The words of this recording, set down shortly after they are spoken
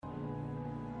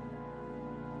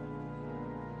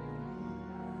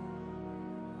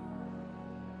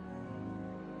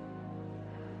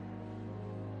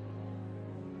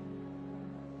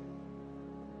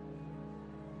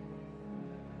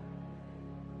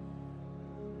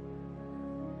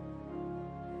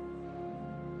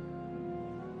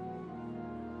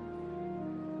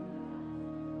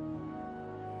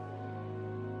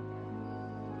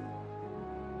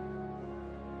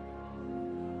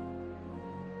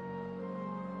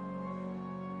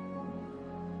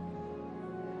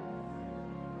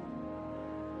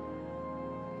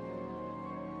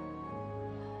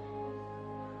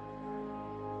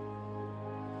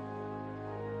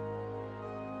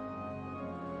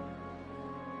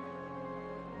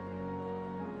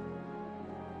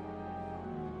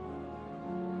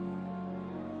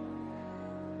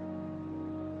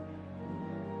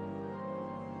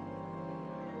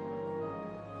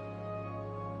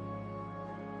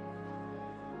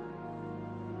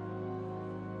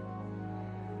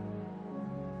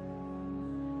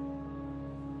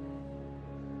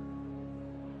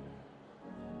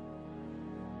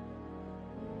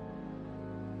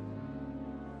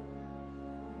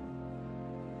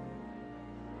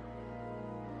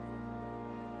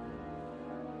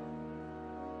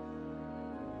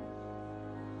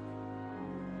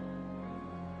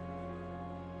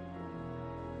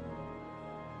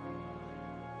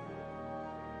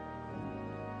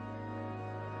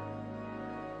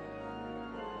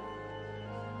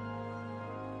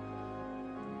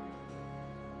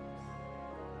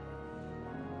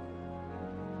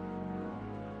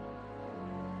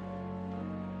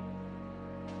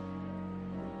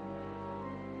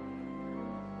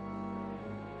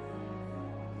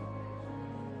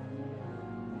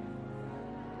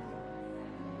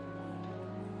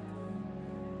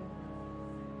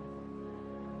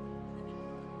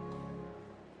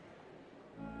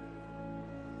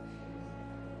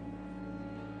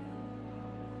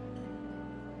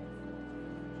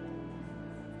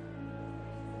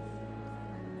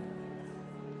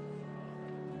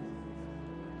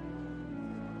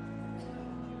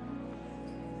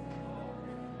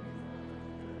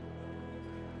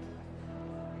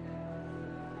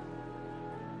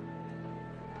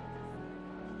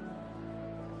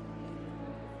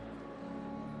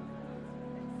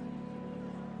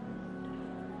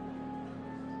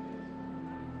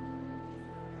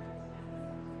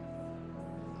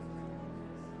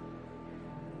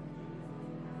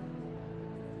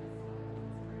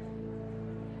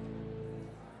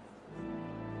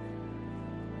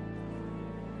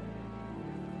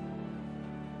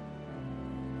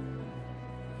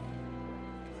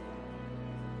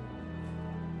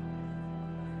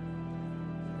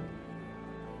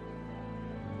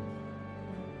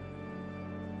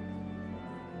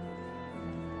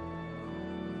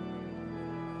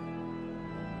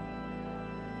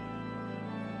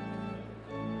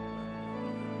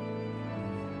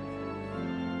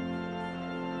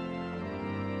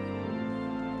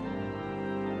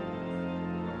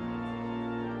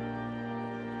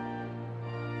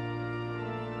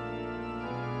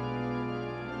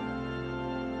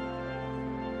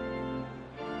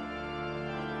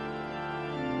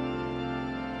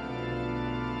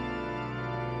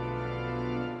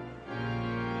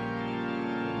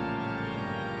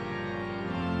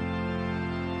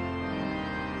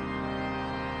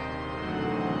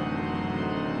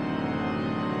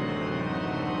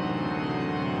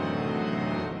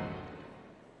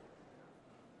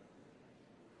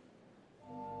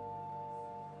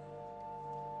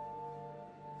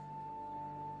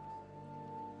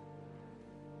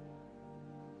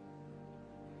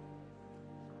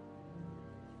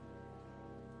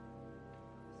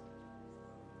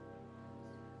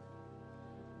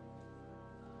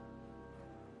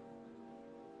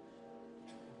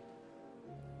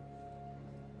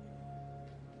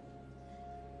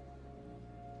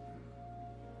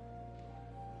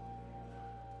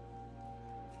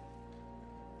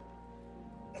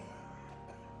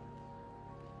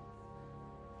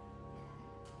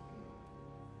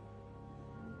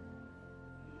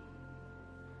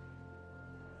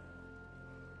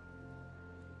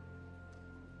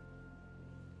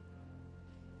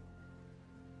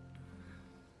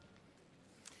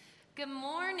Good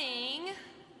morning.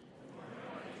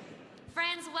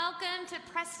 Friends, welcome to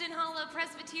Preston Hollow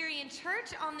Presbyterian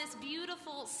Church on this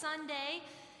beautiful Sunday.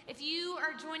 If you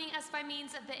are joining us by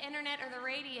means of the internet or the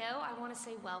radio, I want to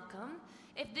say welcome.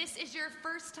 If this is your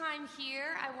first time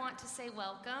here, I want to say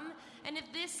welcome. And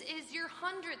if this is your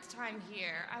 100th time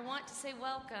here, I want to say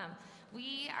welcome.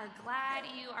 We are glad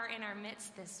you are in our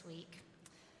midst this week.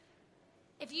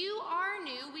 If you are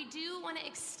new, we do want to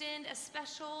extend a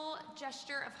special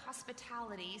gesture of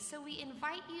hospitality. So we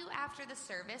invite you after the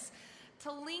service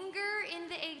to linger in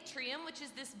the atrium, which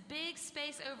is this big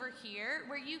space over here,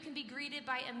 where you can be greeted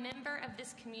by a member of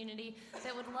this community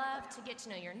that would love to get to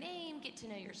know your name, get to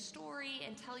know your story,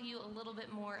 and tell you a little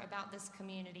bit more about this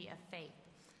community of faith.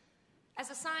 As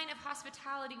a sign of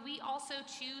hospitality, we also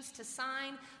choose to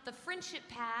sign the friendship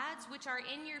pads, which are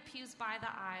in your pews by the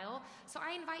aisle. So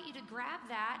I invite you to grab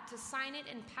that, to sign it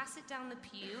and pass it down the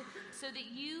pew so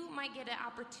that you might get an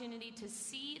opportunity to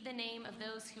see the name of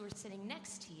those who are sitting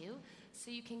next to you so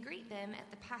you can greet them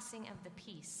at the passing of the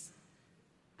peace.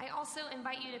 I also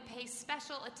invite you to pay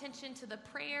special attention to the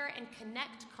prayer and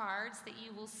connect cards that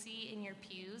you will see in your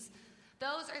pews.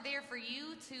 Those are there for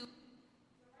you to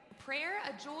prayer,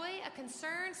 a joy, a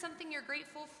concern, something you're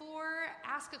grateful for,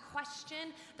 ask a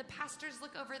question. The pastors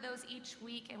look over those each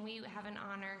week, and we have an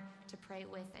honor to pray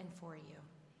with and for you.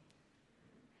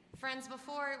 Friends,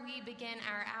 before we begin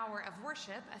our hour of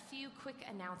worship, a few quick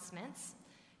announcements.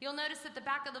 You'll notice that the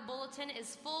back of the bulletin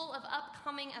is full of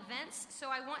upcoming events, so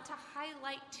I want to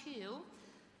highlight two.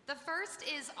 The first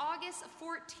is August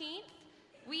 14th.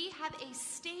 We have a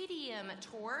stadium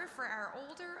tour for our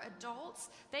older adults.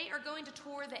 They are going to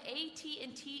tour the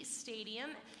AT&T Stadium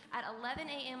at 11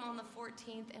 a.m. on the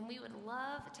 14th, and we would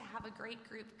love to have a great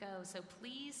group go, so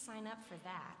please sign up for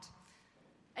that.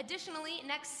 Additionally,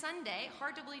 next Sunday,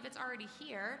 hard to believe it's already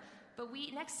here, but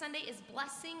next Sunday is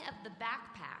Blessing of the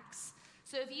Backpacks.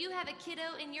 So if you have a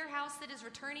kiddo in your house that is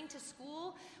returning to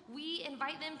school, we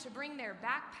invite them to bring their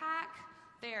backpack,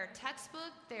 their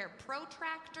textbook, their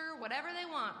protractor, whatever they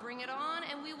want, bring it on,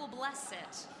 and we will bless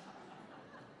it.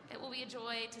 It will be a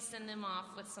joy to send them off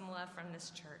with some love from this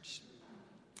church.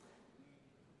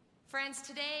 Friends,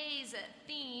 today's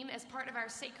theme as part of our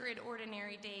Sacred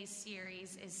Ordinary Days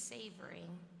series is savoring.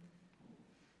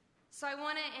 So I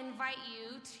want to invite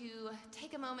you to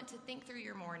take a moment to think through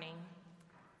your morning.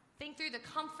 Think through the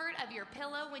comfort of your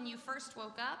pillow when you first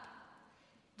woke up,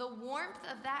 the warmth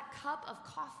of that cup of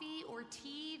coffee or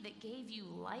tea that gave you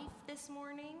life this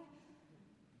morning.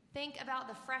 Think about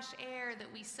the fresh air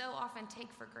that we so often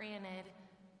take for granted,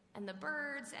 and the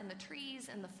birds and the trees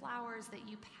and the flowers that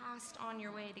you passed on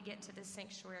your way to get to this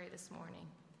sanctuary this morning.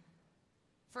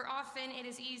 For often it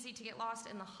is easy to get lost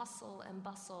in the hustle and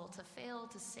bustle, to fail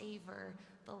to savor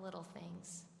the little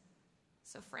things.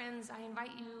 So friends, I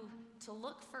invite you to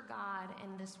look for God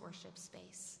in this worship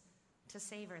space, to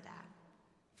savor that.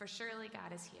 For surely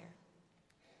God is here.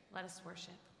 Let us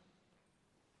worship.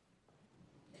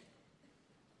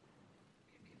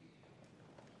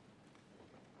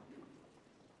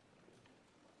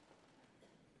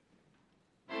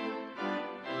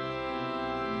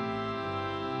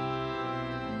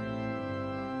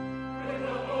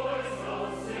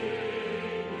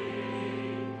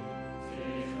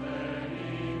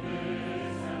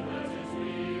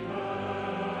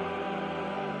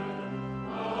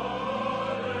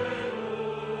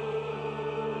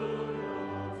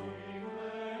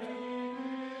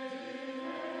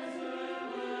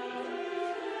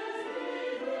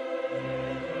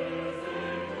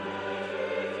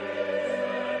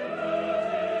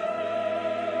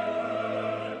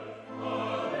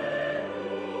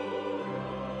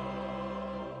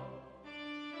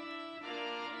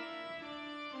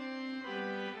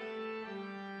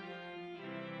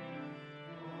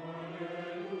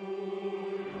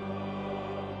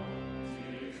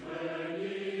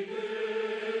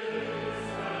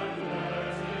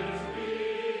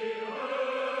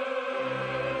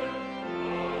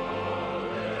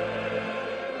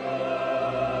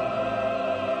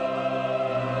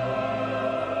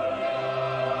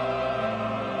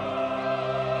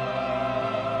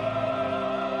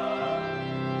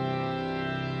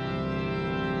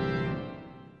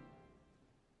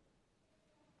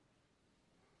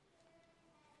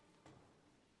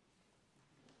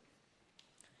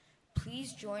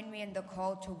 Please join me in the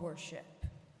call to worship.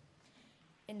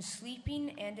 In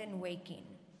sleeping and in waking,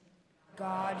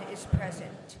 God is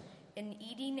present. In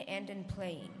eating and in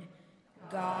playing,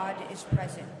 God is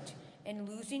present. In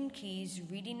losing keys,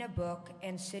 reading a book,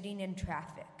 and sitting in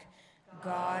traffic,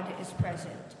 God is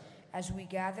present. As we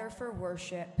gather for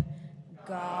worship,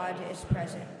 God is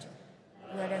present.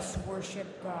 Let us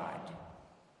worship God.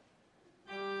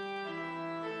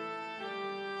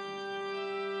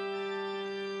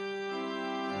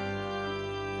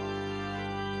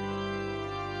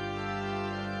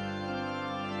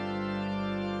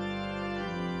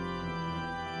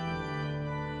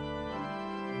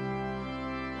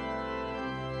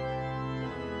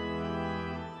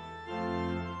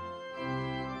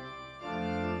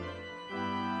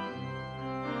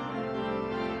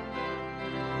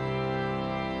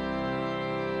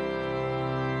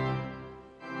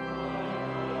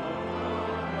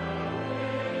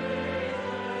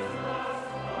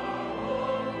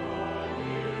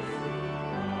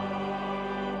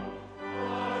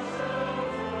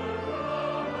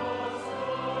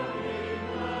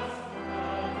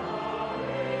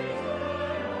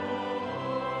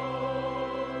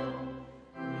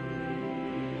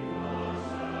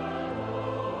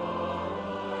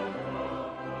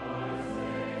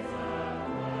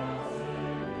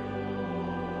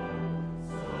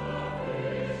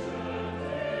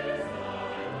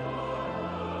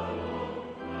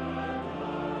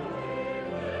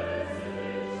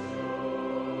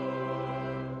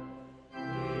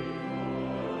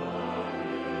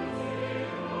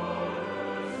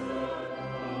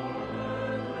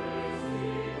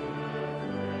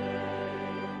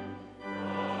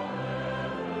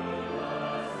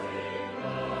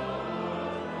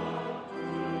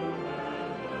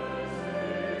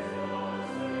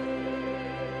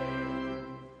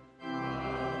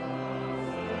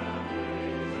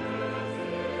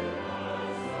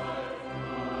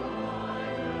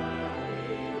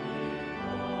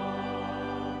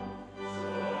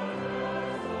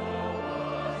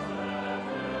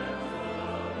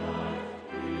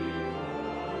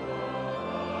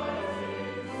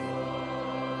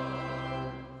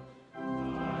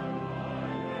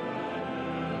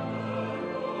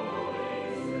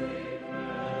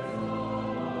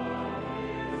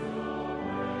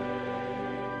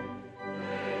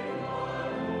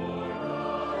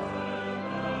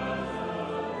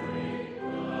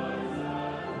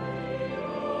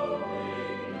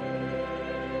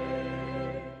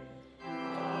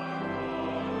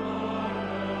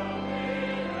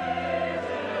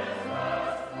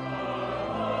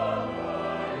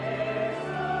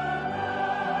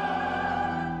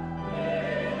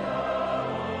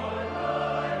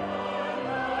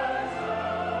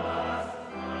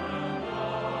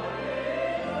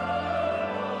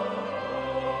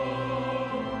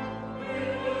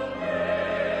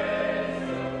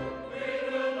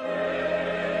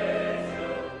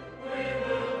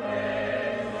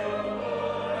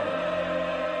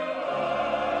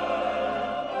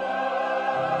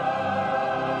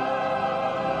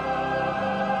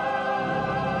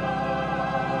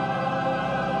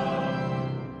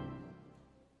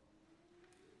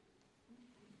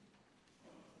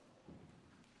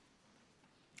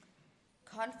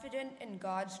 Confident in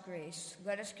God's grace,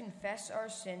 let us confess our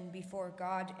sin before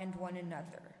God and one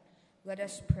another. Let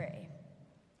us pray.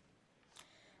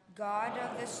 God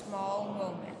of the small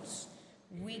moments,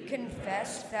 we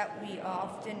confess that we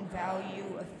often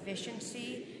value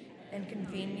efficiency and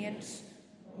convenience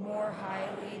more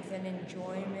highly than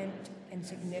enjoyment and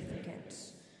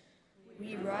significance.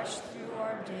 We rush through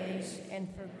our days and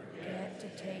forget to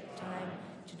take time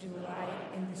to delight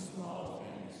in the small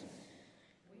things.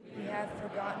 We have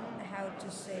forgotten how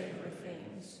to savor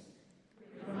things.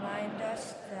 Remind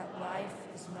us that life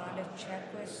is not a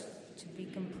checklist to be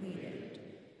completed,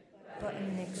 but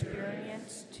an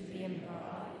experience to be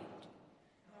embodied.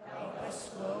 Help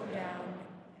us slow down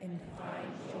and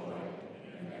find joy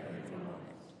in every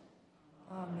moment.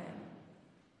 Amen.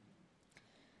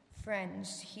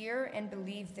 Friends, hear and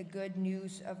believe the good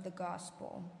news of the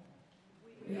gospel.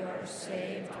 We are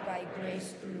saved by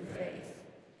grace through faith.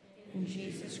 In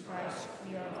Jesus Christ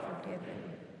we are forgiven.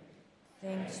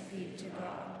 Thanks be to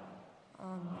God.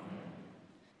 Amen.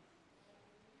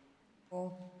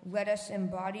 Let us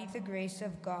embody the grace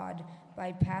of God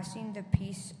by passing the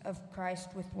peace of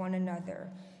Christ with one another.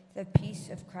 The peace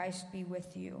of Christ be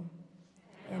with you,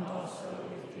 and also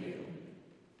with you.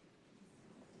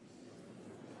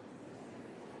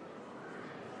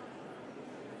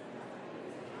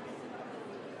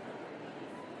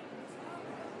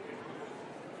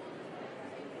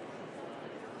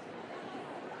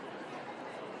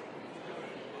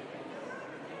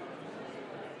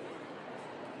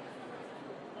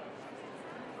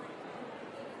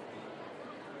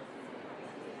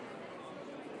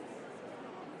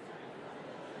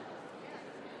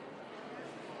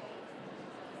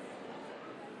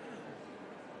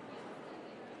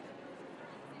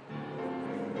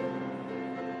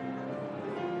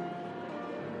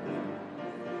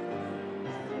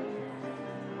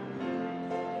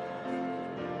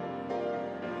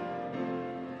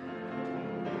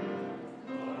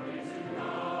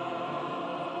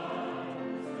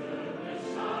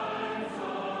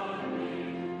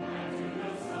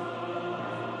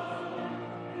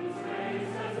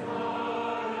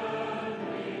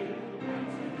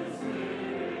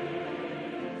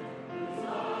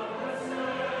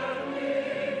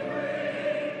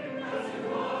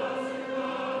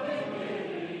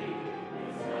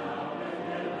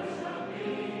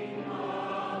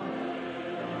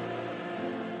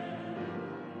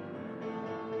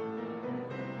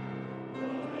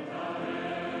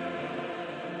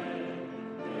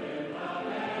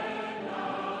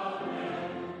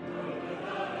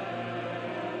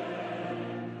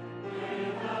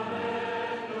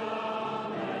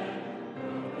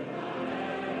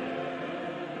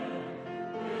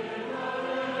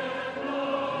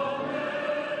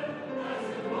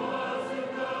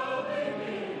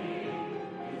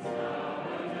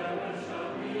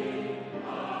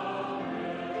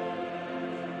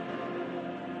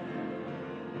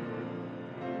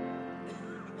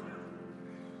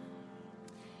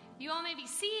 You all may be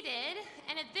seated,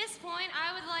 and at this point,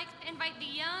 I would like to invite the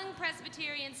young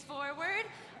Presbyterians forward.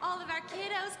 All of our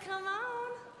kiddos, come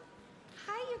on.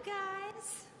 Hi, you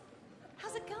guys.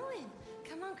 How's it going?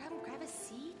 Come on, grab a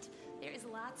seat. There is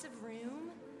lots of room.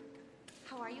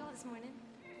 How are you all this morning?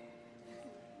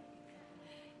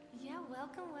 Yeah,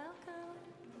 welcome.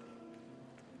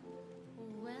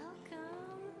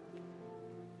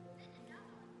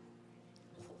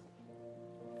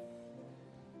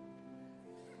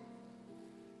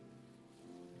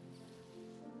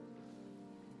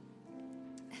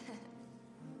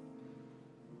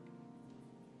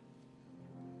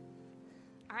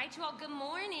 All right, you all, good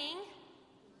morning.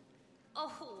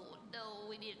 Oh, no,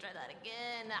 we need to try that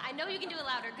again. I know you can do it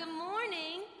louder. Good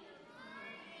morning.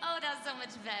 Oh, that's so much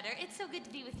better. It's so good to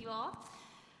be with you all.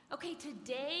 Okay,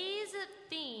 today's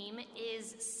theme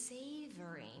is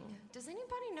savoring. Does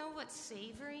anybody know what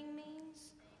savoring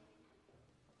means?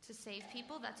 To save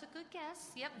people, that's a good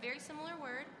guess. Yep, very similar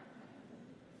word.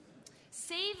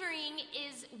 Savoring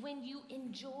is when you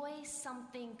enjoy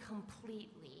something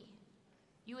completely.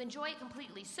 You enjoy it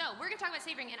completely. So we're going to talk about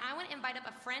savoring, and I want to invite up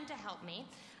a friend to help me.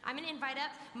 I'm going to invite up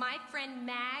my friend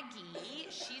Maggie.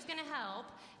 She's going to help.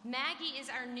 Maggie is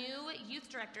our new youth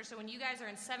director, so when you guys are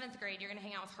in 7th grade, you're going to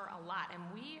hang out with her a lot, and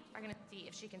we are going to see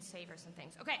if she can savor some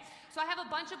things. Okay, so I have a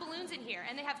bunch of balloons in here,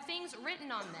 and they have things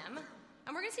written on them,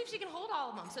 and we're going to see if she can hold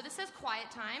all of them. So this says quiet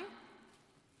time.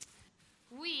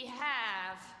 We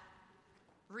have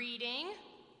reading.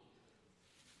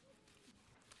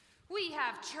 We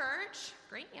have church.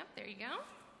 Great, yep, there you go.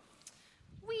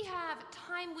 We have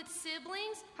time with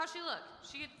siblings. How's she look?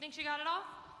 She think she got it all?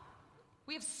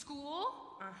 We have school.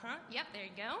 Yep, there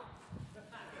you go.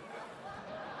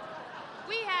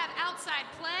 We have outside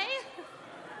play.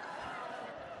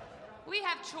 We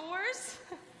have chores.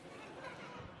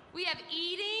 We have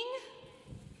eating.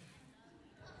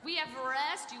 We have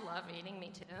rest. You love eating,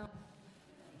 me too.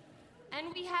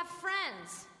 And we have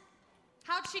friends.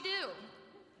 How'd she do?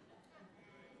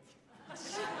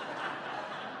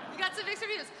 You got some mixed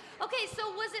reviews. Okay,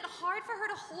 so was it hard for her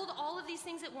to hold all of these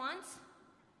things at once?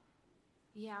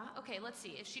 Yeah, okay, let's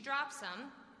see. If she drops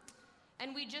them,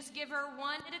 and we just give her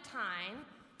one at a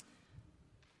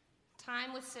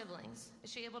time with siblings.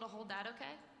 Is she able to hold that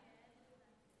okay?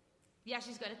 Yeah,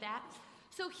 she's good at that.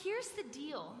 So here's the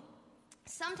deal.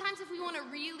 Sometimes if we want to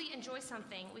really enjoy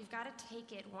something, we've got to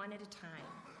take it one at a time.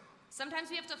 Sometimes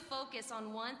we have to focus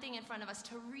on one thing in front of us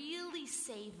to really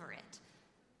savor it.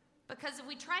 Because if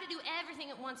we try to do everything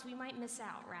at once, we might miss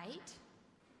out, right?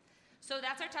 So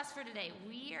that's our test for today.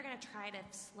 We are going to try to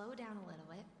slow down a little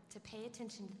bit, to pay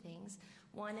attention to things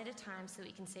one at a time so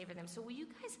we can savor them. So will you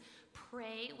guys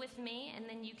pray with me, and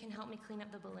then you can help me clean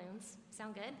up the balloons?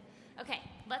 Sound good? Okay,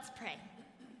 let's pray.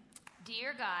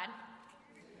 Dear God,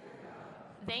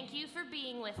 thank you for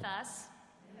being with us.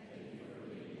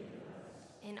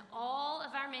 In all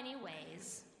of our many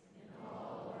ways.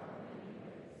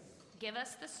 Give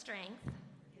us the strength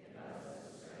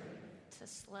to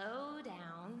slow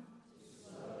down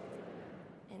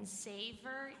and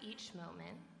savor each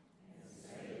moment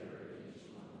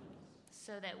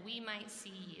so that we might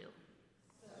see you.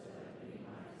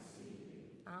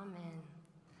 Amen.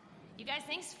 You guys,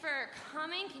 thanks for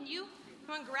coming. Can you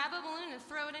come on, grab a balloon and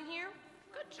throw it in here?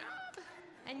 Good job.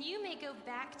 And you may go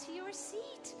back to your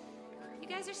seat. You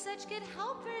guys are such good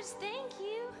helpers. Thank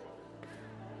you.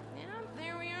 Yeah,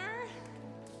 there we are.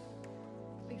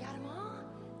 We got them all.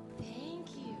 Thank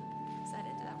you.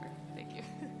 Excited to that work. Thank you.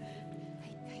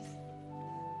 Hey, guys.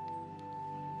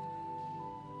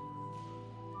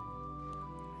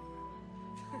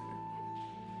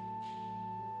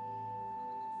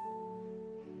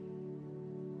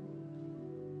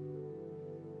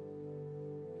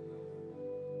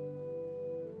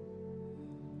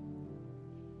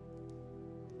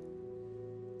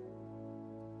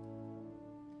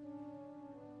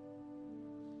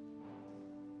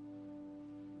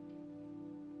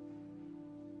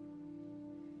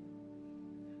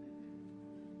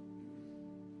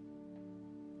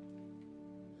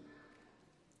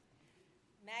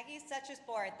 Maggie's such a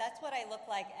sport. That's what I look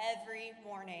like every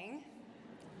morning.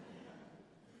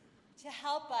 To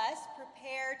help us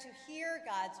prepare to hear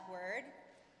God's word,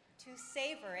 to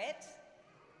savor it,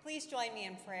 please join me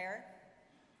in prayer.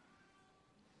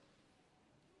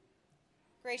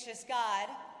 Gracious God,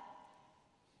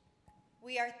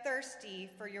 we are thirsty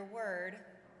for your word.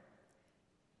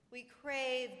 We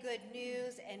crave good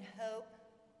news and hope.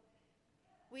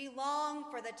 We long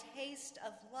for the taste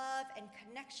of love and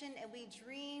connection, and we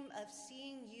dream of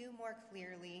seeing you more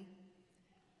clearly.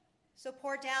 So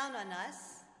pour down on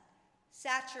us,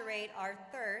 saturate our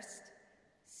thirst,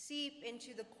 seep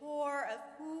into the core of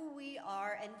who we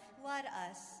are and flood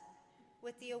us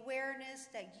with the awareness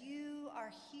that you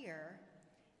are here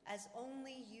as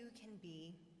only you can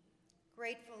be.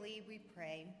 Gratefully we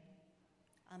pray.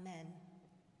 Amen.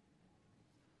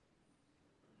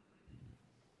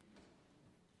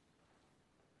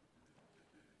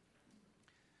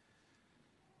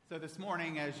 So this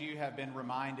morning, as you have been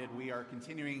reminded, we are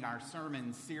continuing our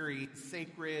sermon series,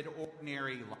 Sacred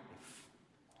Ordinary Life.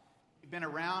 You've been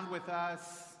around with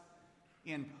us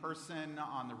in person,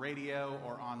 on the radio,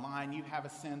 or online. You have a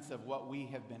sense of what we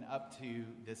have been up to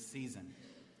this season.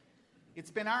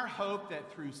 It's been our hope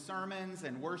that through sermons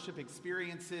and worship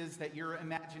experiences that your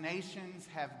imaginations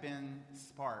have been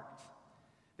sparked,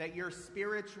 that your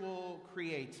spiritual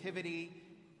creativity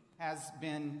has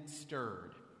been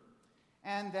stirred,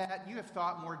 and that you have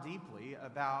thought more deeply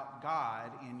about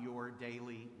God in your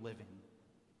daily living.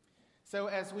 So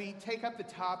as we take up the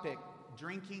topic,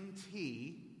 drinking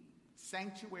tea,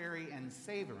 sanctuary and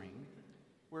savoring,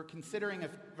 we're considering a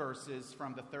few verses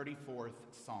from the 34th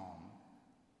Psalm.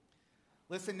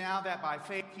 Listen now that by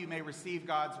faith you may receive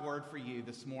God's word for you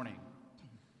this morning.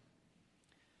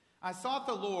 I sought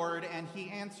the Lord, and he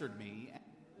answered me and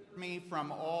delivered me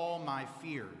from all my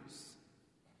fears.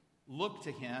 Look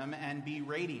to him and be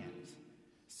radiant,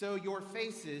 so your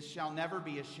faces shall never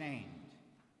be ashamed.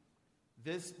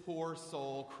 This poor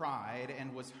soul cried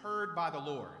and was heard by the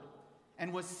Lord,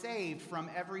 and was saved from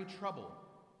every trouble.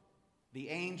 The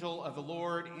angel of the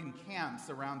Lord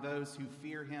encamps around those who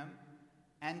fear him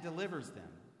and delivers them.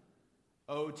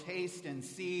 Oh, taste and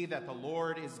see that the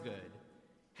Lord is good.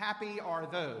 Happy are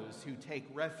those who take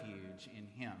refuge in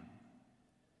him.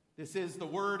 This is the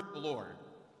word of the Lord.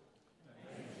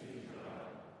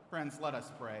 Friends, let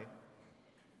us pray.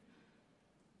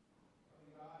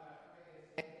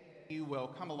 You will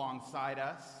come alongside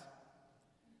us,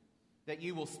 that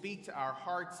you will speak to our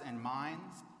hearts and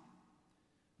minds,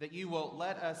 that you will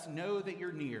let us know that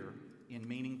you're near in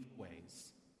meaningful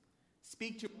ways.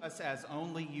 Speak to us as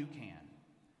only you can.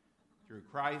 Through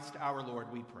Christ our Lord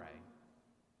we pray.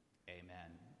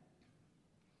 Amen.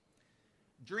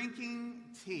 Drinking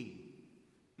tea.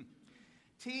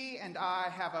 Tea and I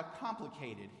have a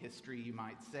complicated history, you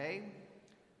might say.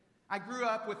 I grew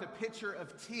up with a pitcher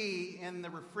of tea in the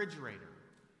refrigerator.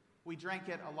 We drank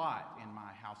it a lot in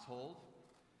my household.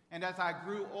 And as I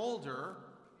grew older,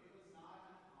 it was not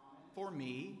uncommon for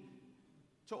me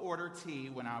to order tea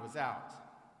when I was out.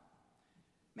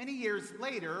 Many years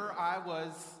later, I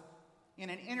was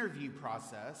in an interview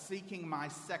process seeking my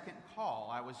second call.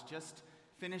 I was just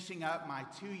finishing up my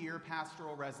 2-year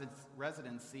pastoral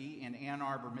residency in Ann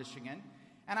Arbor, Michigan,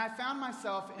 and I found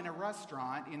myself in a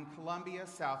restaurant in Columbia,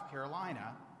 South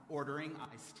Carolina, ordering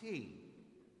iced tea.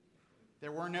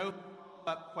 There were no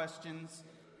follow-up questions.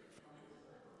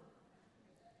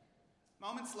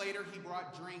 Moments later, he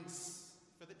brought drinks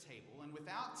for the table, and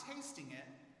without tasting it,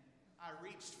 I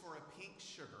reached for a pink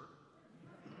sugar.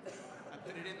 I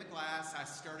put it in the glass, I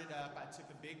stirred it up, I took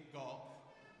a big gulp,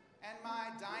 and my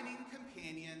dining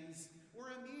companions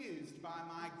were amused by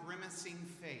my grimacing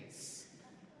face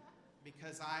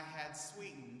because I had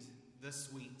sweetened the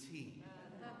sweet tea.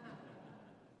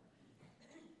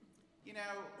 You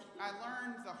know, I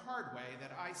learned the hard way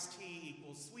that iced tea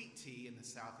equals sweet tea in the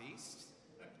Southeast.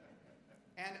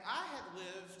 And I had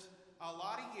lived a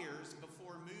lot of years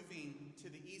before moving to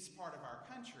the east part of our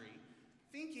country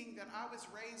thinking that I was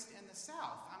raised in the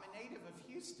South. I'm a native of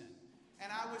Houston.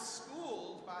 And I was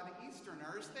schooled by the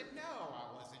Easterners that no,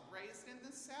 I wasn't raised in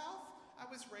the South. I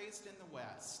was raised in the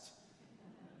West.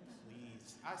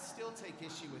 Please, I still take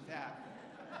issue with that.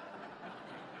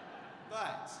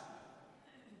 But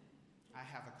I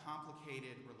have a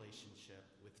complicated relationship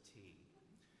with tea.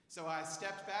 So I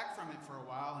stepped back from it for a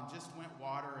while and just went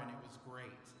water, and it was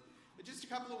great. But just a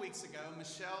couple of weeks ago,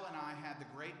 Michelle and I had the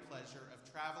great pleasure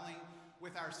of traveling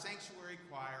with our sanctuary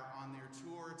choir on their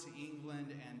tour to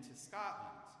England and to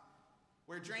Scotland,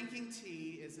 where drinking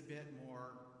tea is a bit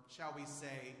more, shall we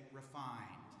say, refined.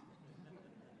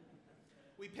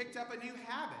 We picked up a new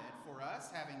habit for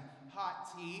us, having hot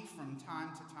tea from time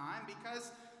to time,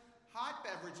 because hot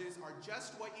beverages are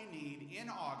just what you need in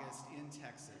August in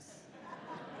Texas.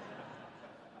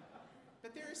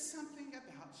 But there is something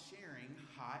about sharing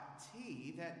hot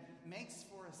tea that makes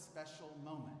for a special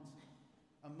moment.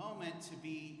 A moment to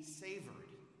be savored.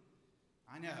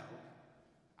 I know,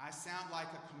 I sound like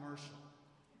a commercial,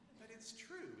 but it's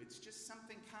true. It's just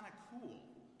something kind of cool.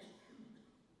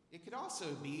 It could also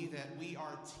be that we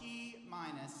are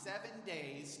T-minus 7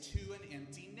 days to an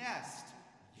empty nest.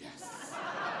 Yes!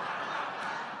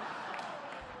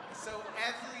 So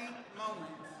every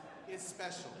moment is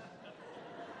special.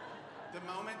 the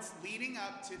moments leading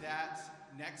up to that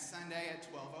next Sunday at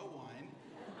 12:01,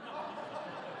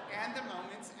 and the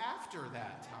moments after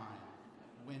that time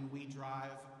when we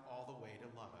drive all the way to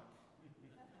Lubbock.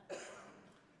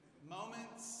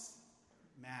 Moments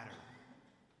matter.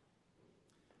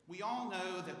 We all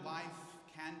know that life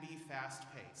can be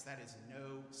fast-paced. That is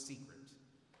no secret.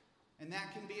 And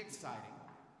that can be exciting.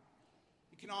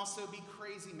 It can also be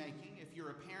crazy-making. If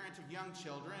you're a parent of young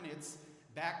children, it's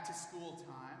back-to-school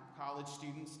time. College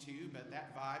students too, but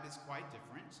that vibe is quite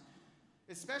different.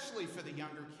 Especially for the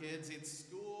younger kids, it's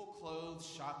school clothes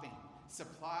shopping,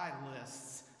 supply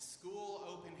lists, school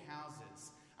open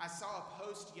houses. I saw a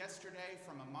post yesterday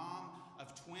from a mom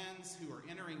of twins who are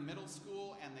entering middle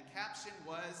school, and the caption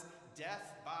was,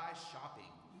 "Death by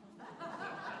shopping."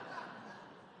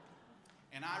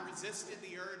 And I resisted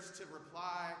the urge to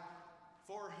reply,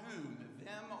 "For whom,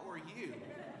 them or you?"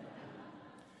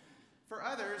 For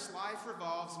others, life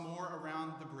revolves more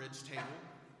around the bridge table,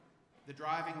 the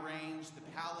driving range, the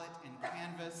palette and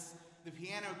canvas, the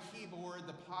piano keyboard,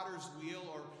 the potter's wheel,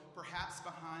 or perhaps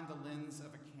behind the lens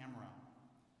of a camera.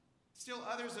 Still,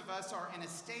 others of us are in a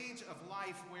stage of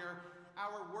life where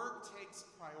our work takes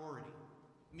priority.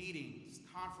 Meetings,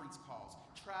 conference calls,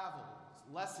 travels,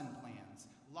 lesson plans,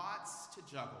 lots to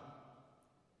juggle.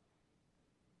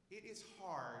 It is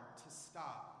hard to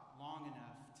stop long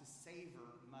enough to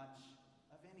savor much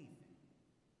of anything.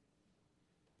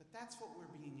 But that's what we're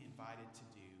being invited to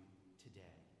do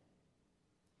today.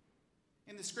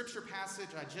 In the scripture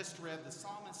passage I just read, the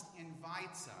psalmist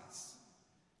invites us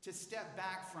to step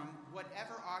back from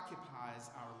whatever occupies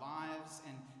our lives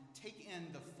and take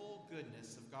in the full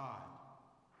goodness of God.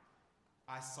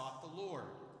 I sought the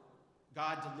Lord.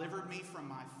 God delivered me from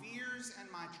my fears and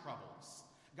my troubles.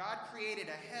 God created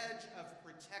a hedge of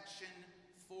protection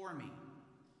for me.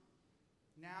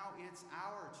 Now it's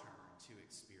our turn to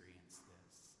experience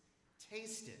this.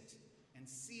 Taste it and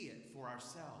see it for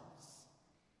ourselves.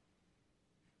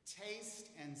 Taste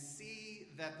and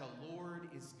see that the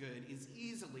Lord is good is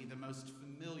easily the most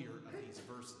familiar of these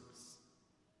verses.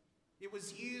 It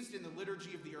was used in the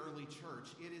liturgy of the early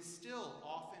church. It is still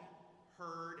often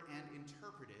heard and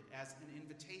interpreted as an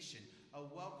invitation, a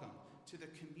welcome to the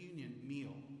communion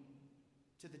meal,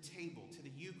 to the table, to the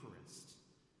Eucharist,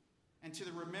 and to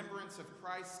the remembrance of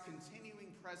Christ's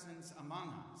continuing presence among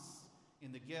us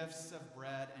in the gifts of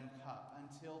bread and cup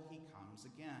until he comes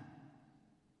again.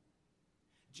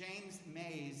 James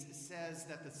Mays says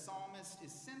that the psalmist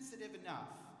is sensitive enough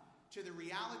to the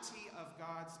reality of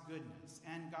God's goodness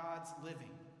and God's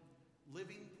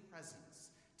living presence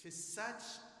to such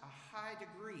a high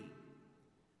degree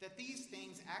that these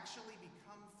things actually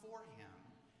become for him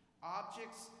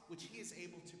objects which he is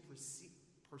able to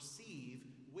perceive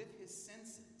with his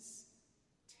senses,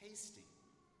 tasting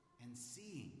and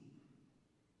seeing.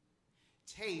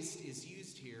 Taste is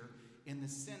used here in the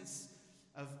sense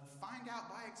of find out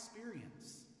by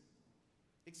experience.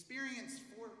 Experience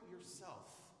for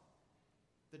yourself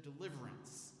the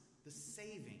deliverance, the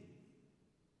saving.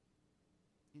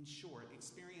 In short,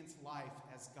 experience life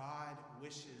as God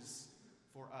wishes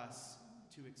for us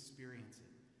to experience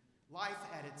it. Life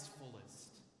at its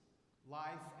fullest.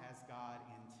 Life as God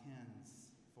intends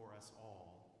for us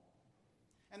all.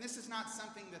 And this is not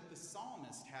something that the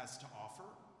psalmist has to offer.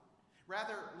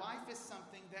 Rather, life is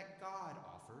something that God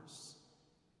offers.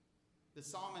 The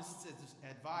psalmist's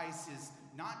advice is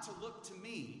not to look to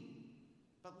me,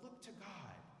 but look to God.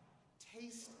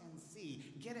 Taste and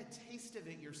see. Get a taste of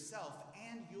it yourself,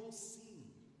 and you'll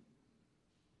see.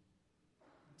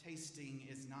 Tasting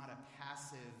is not a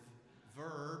passive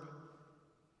verb,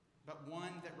 but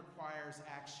one that requires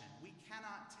action. We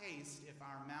cannot taste if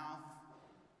our mouth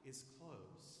is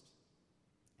closed.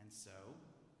 And so,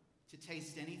 to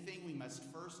taste anything, we must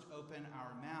first open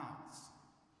our mouths,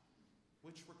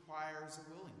 which requires a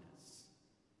willingness.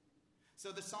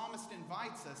 So the psalmist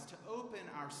invites us to open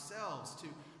ourselves to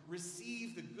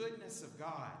receive the goodness of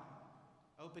God,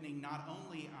 opening not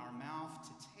only our mouth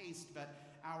to taste,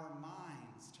 but our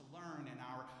minds to learn and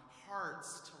our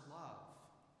hearts to love.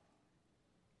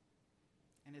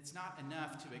 And it's not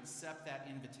enough to accept that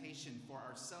invitation for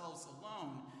ourselves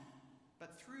alone,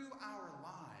 but through our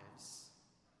lives,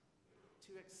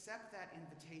 to accept that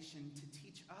invitation to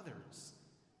teach others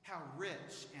how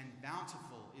rich and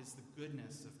bountiful is the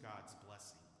goodness of God's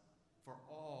blessing for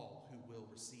all who will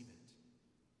receive it.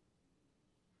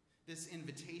 This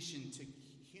invitation to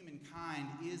humankind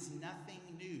is nothing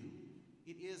new.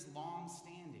 It is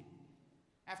long-standing.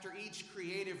 After each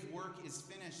creative work is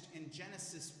finished in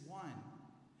Genesis 1,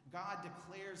 God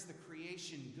declares the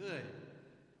creation good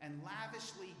and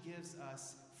lavishly gives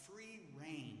us free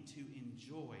rein to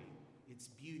enjoy its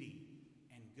beauty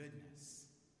and goodness,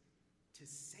 to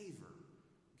savor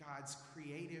God's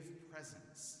creative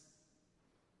presence.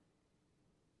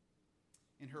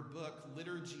 In her book,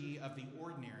 Liturgy of the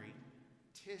Ordinary,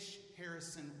 Tish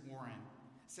Harrison Warren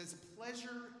says,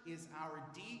 "Pleasure is our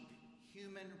deep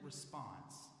human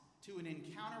response to an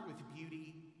encounter with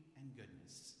beauty and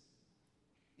goodness.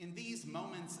 In these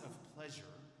moments of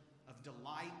pleasure, of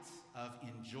delight, of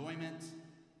enjoyment,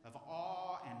 of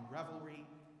awe and revelry,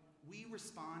 we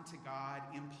respond to God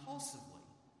impulsively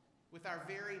with our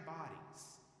very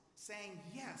bodies, saying,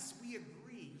 'Yes, we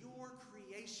agree, your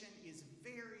creation is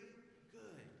very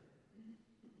good.'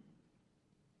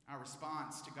 Our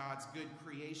response to God's good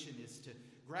creation is to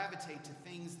gravitate to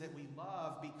things that we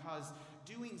love, because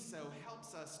doing so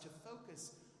helps us to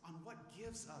focus on what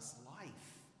gives us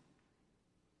life,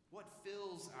 what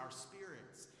fills our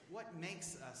spirits, what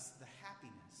makes us the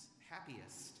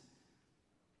happiest.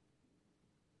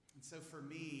 And so for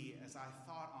me, as I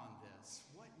thought on this,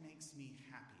 what makes me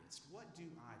happiest? What do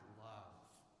I love?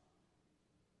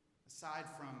 Aside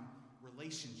from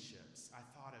relationships, I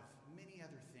thought of many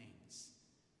other things.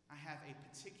 I have a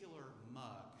particular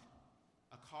mug,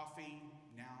 a coffee,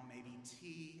 now maybe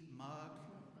tea mug.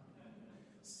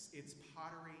 It's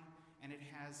pottery, and it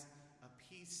has a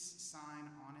peace sign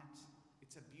on it.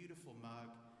 It's a beautiful mug,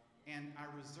 and I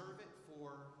reserve it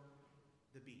for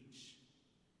the beach,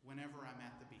 whenever I'm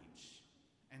at the beach.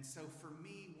 And so for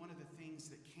me, one of the things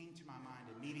that came to my mind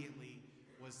immediately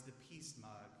was the peace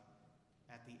mug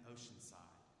at the oceanside.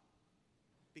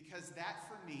 Because that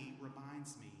for me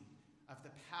reminds me of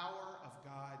the power of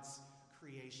God's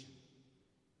creation,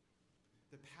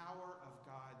 the power of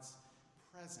God's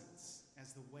presence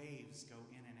as the waves go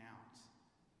in and out,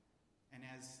 and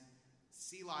as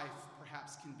sea life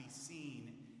perhaps can be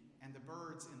seen, and the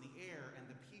birds in the air, and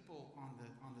the people on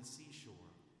the seashore.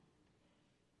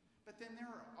 But then there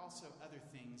are also other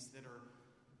things that are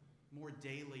more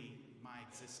daily my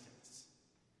existence.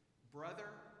 Brother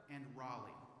and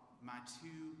Raleigh, my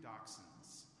two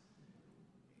dachshunds.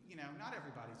 You know, not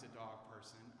everybody's a dog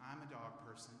person. I'm a dog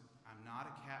person. I'm not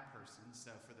a cat person.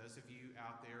 So for those of you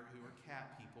out there who are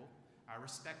cat people, I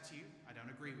respect you. I don't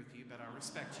agree with you, but I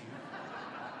respect you.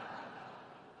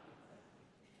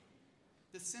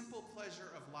 The simple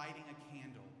pleasure of lighting a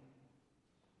candle.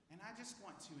 And I just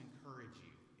want to encourage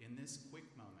you in this quick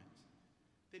moment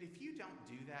that if you don't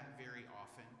do that very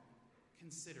often,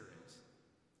 consider it.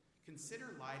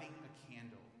 Consider lighting a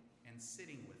candle and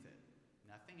sitting with it.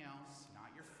 Nothing else,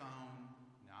 not your phone,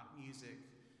 not music,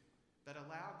 but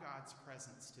allow God's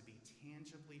presence to be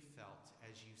tangibly felt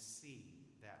as you see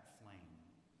that flame.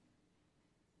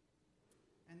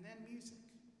 And then music.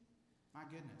 My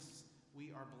goodness,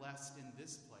 we are blessed in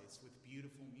this place with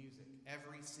beautiful music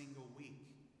every single week,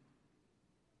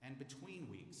 and between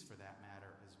weeks for that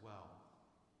matter as well.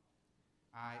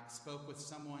 I spoke with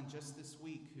someone just this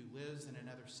week who lives in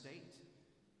another state,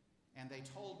 and they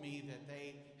told me that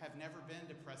they have never been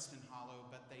to Preston Hollow,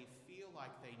 but they feel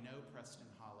like they know Preston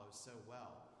Hollow so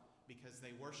well because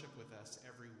they worship with us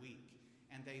every week,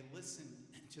 and they listen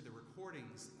to the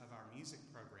recordings of our music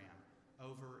program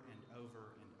over and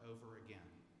over and over again.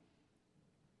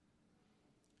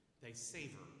 They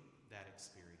savor that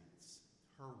experience.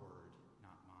 Her word,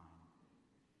 not mine.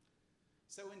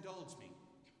 So indulge me.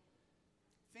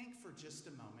 Think for just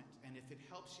a moment, and if it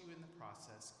helps you in the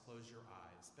process, close your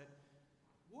eyes. But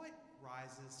what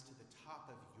rises to the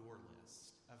top of your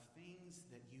list of things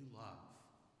that you love,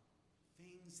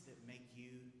 things that make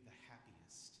you the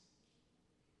happiest?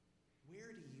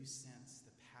 Where do you sense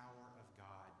the power of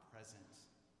God present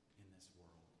in this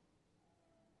world?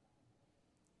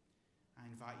 I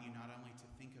invite you not only to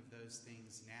think of those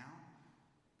things now,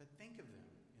 but think of them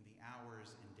in the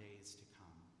hours and days to come.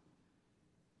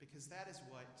 Because that is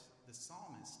what the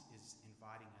psalmist is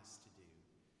inviting us to do,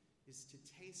 is to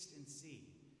taste and see,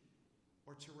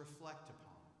 or to reflect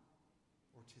upon,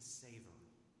 or to savor.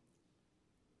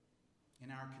 In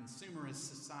our consumerist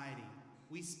society,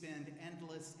 we spend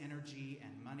endless energy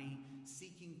and money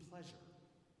seeking pleasure,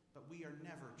 but we are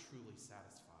never truly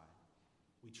satisfied.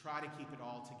 We try to keep it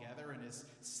all together, and as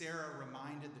Sarah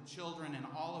reminded the children and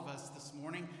all of us this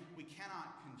morning, we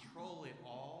cannot control it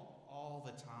all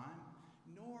the time,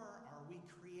 nor are we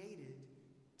created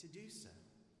to do so.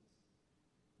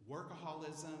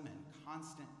 Workaholism and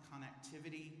constant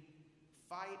connectivity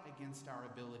fight against our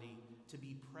ability to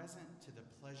be present to the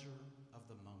pleasure of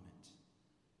the moment.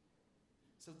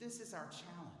 So this is our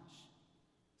challenge.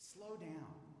 Slow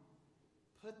down.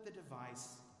 Put the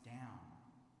device down.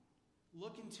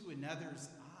 Look into another's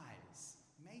eyes.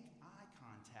 Make eye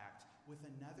contact with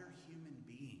another human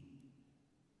being.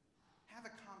 Have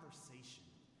a conversation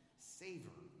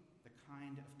savor the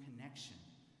kind of connection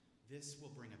this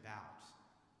will bring about,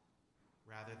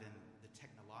 rather than the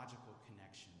technological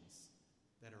connections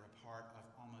that are a part of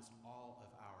almost all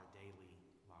of our daily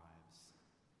lives.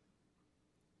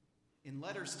 In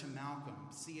Letters to Malcolm,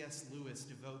 C.S. Lewis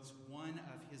devotes one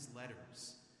of his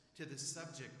letters to the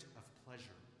subject of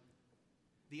pleasure.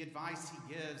 The advice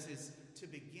he gives is to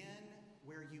begin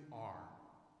where you are.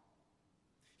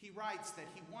 He writes that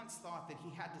he once thought that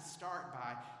he had to start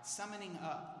by summoning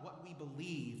up what we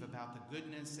believe about the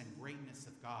goodness and greatness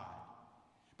of God,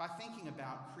 by thinking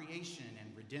about creation and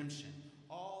redemption,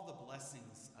 all the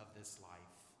blessings of this life.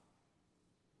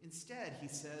 Instead, he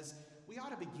says, we ought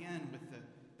to begin with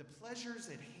the pleasures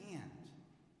at hand.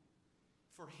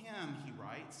 For him, he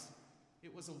writes,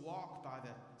 it was a walk by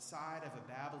the side of a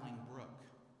babbling brook.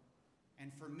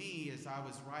 And for me, as I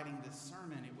was writing this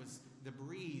sermon, it was the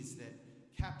breeze that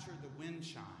captured the wind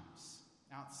chimes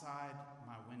outside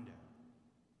my window.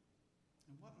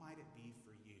 And what might it be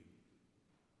for you?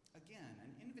 Again,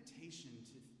 an invitation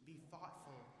to be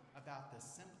thoughtful about the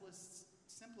simplest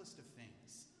of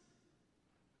things.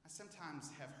 I sometimes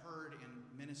have heard in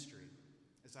ministry,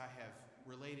 as I have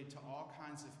related to all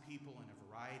kinds of people in a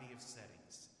variety of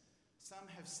settings, some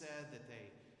have said that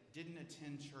they didn't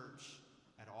attend church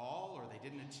at all, or they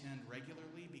didn't attend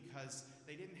regularly because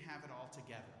they didn't have it all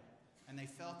together. And they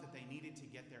felt that they needed to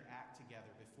get their act together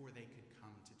before they could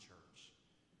come to church.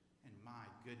 And my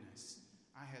goodness,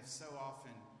 I have so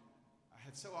often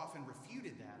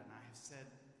refuted that, and I have said,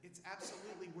 it's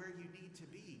absolutely where you need to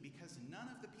be, because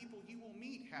none of the people you will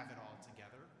meet have it all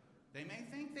together. They may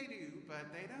think they do,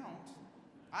 but they don't.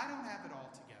 I don't have it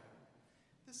all together.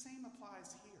 The same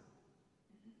applies here.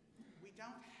 We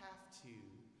don't have to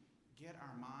get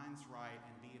our minds right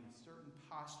and be in a certain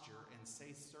posture and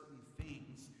say certain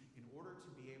things in order to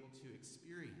be able to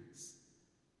experience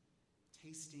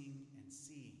tasting and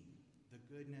seeing the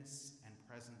goodness and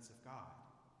presence of God.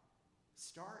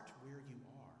 Start where you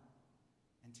are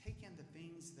and take in the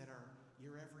things that are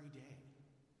your everyday.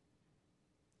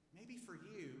 Maybe for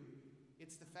you,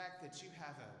 it's the fact that you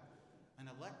have an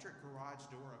electric garage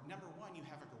door. Number one, you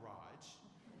have a garage.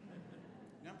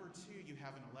 Number two, you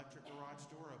have an electric garage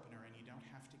door opener and you don't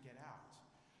have to get out.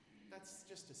 That's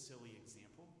just a silly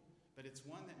example, but it's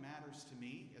one that matters to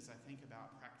me as I think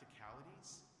about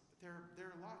practicalities. But there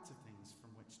are lots of things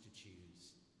from which to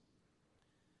choose.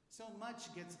 So much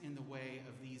gets in the way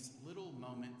of these little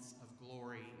moments of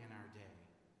glory in our day,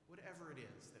 whatever it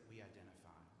is that we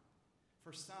identify.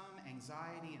 For some,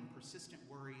 anxiety and persistent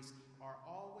worries are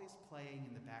always playing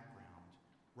in the background,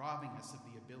 robbing us of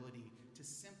the ability to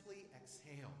simply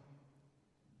exhale.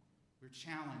 We're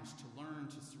challenged to learn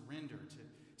to surrender,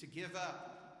 to give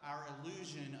up our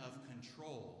illusion of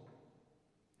control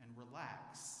and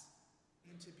relax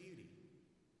into beauty.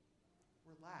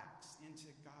 Relax into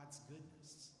God's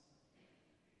goodness.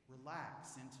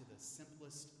 Relax into the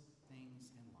simplest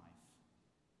things in life.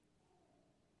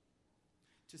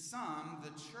 To some,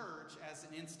 the church as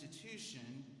an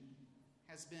institution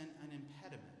has been an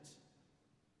impediment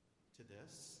to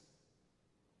this.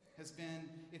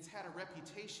 It's had a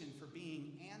reputation for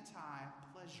being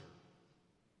anti-pleasure.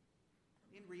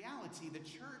 In reality, the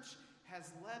church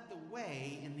has led the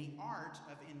way in the art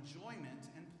of enjoyment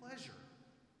and pleasure.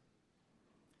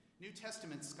 New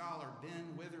Testament scholar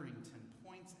Ben Witherington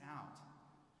points out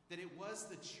that it was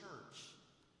the church,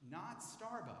 not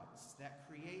Starbucks, that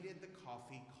created the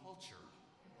coffee culture.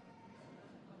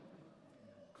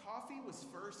 Coffee was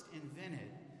first invented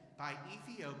by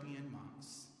Ethiopian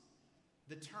monks.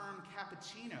 The term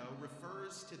cappuccino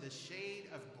refers to the shade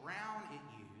of brown it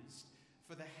used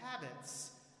for the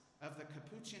habits of the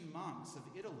Capuchin monks of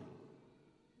Italy.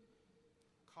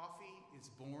 Coffee is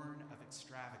born of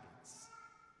extravagance,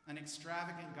 an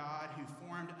extravagant God who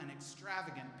formed an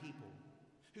extravagant people,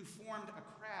 who formed a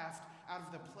craft out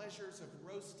of the pleasures of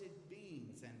roasted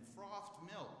beans and frothed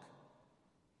milk.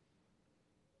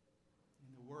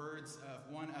 In the words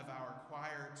of one of our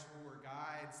choir tour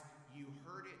guides, you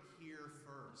heard it here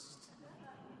first.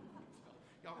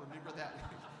 Y'all remember that?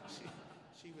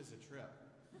 She was a trip.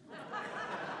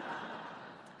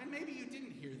 And maybe you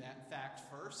didn't hear that fact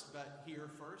first, but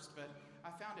I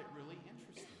found it really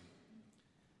interesting.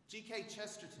 G.K.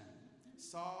 Chesterton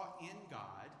saw in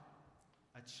God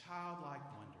a childlike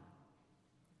wonder.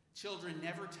 Children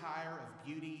never tire of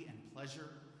beauty and pleasure.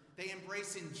 They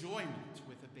embrace enjoyment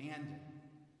with abandon.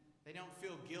 They don't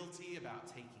feel guilty about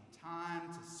taking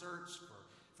time to search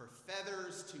for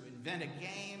feathers, to invent a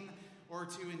game, or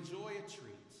to enjoy a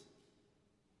treat.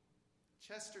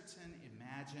 Chesterton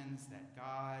imagines that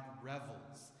God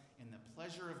revels in the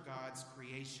pleasure of God's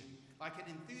creation, like an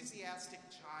enthusiastic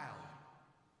child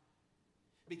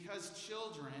because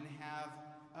children have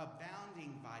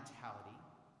abounding vitality,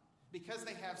 because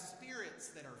they have spirits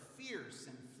that are fierce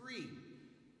and free,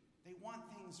 they want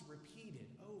things repeated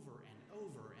over and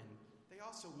over, and they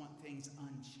also want things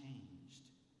unchanged.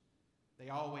 They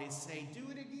always say, "Do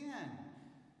it again."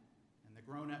 And the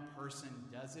grown-up person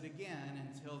does it again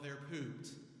until they're pooped.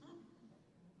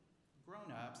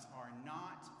 Grown-ups are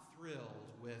not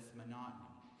thrilled with monotony.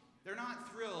 They're not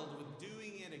thrilled with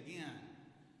doing it again.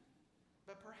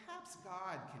 But perhaps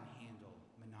God can handle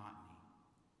monotony.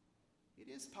 It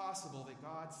is possible that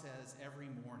God says every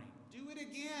morning, "Do it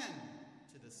again,"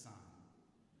 to the sun.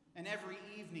 And every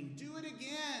evening, "Do it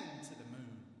again," to the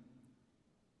moon.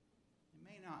 It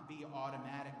may not be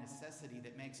automatic necessity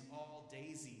that makes all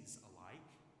daisies alike.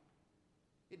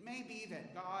 It may be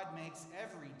that God makes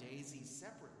every daisy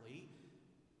separately,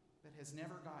 but has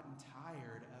never gotten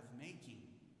tired of making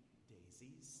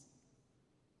daisies.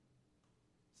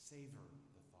 Savor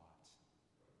the thought.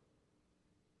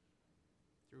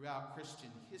 Throughout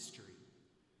Christian history,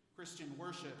 Christian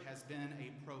worship has been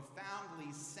a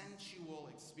profoundly sensual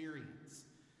experience,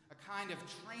 a kind of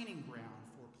training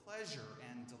ground for pleasure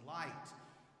and delight,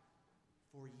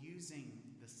 for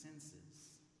using the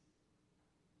senses.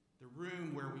 The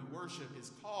room where we worship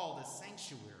is called a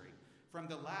sanctuary, from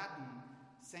the Latin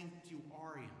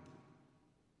sanctuarium,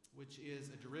 which is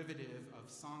a derivative of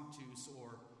sanctus,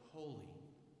 or holy.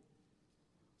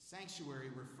 Sanctuary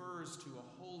refers to a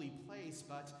holy place,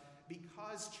 but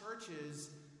because churches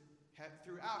have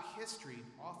throughout history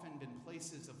often been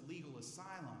places of legal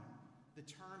asylum, the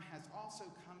term has also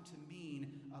come to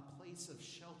mean a place of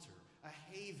shelter, a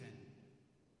haven,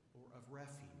 or of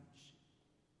refuge.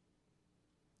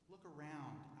 Look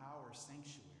around our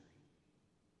sanctuary.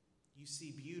 You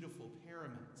see beautiful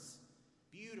pyramids,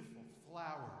 beautiful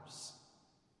flowers.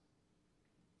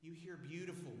 You hear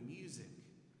beautiful music.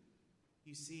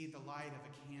 You see the light of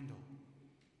a candle.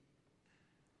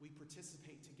 We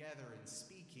participate together in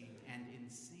speaking and in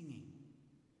singing.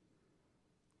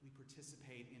 We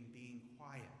participate in being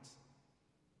quiet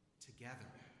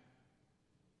together.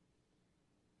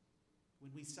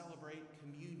 When we celebrate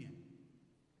communion,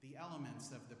 the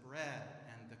elements of the bread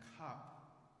and the cup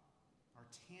are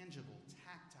tangible,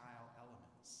 tactile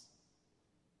elements.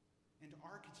 And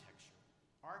architecture.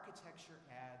 Architecture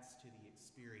adds to the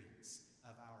experience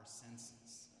of our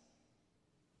senses.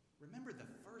 Remember the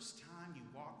first time you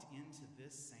walked into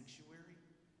this sanctuary?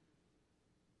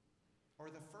 Or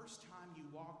the first time you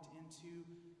walked into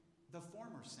the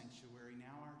former sanctuary,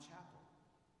 now our chapel?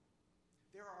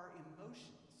 There are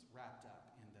emotions wrapped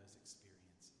up in those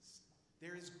experiences.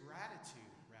 There is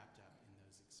gratitude wrapped up in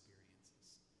those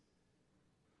experiences.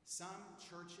 Some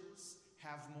churches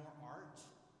have more art,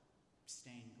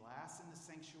 stained glass in the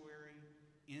sanctuary,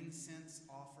 incense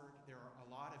offered. There are a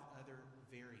lot of other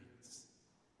variants.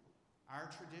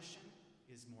 Our tradition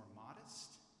is more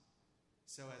modest,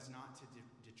 so as not to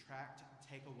detract,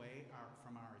 take away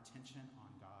from our attention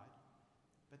on God.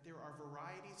 But there are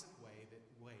varieties of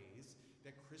ways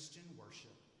that Christian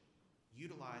worship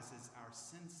utilizes our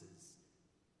senses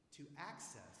to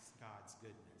access God's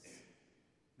goodness,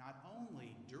 not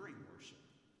only during worship,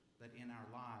 but in our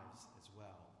lives as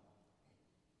well.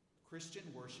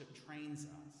 Christian worship trains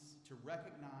us to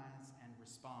recognize and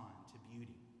respond to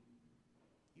beauty.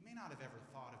 You may not have ever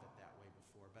thought of it that way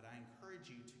before, but I encourage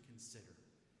you to consider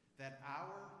that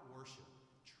our worship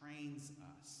trains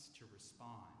us to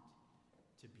respond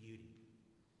to beauty.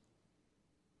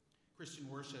 Christian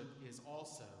worship is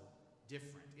also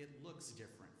different. It looks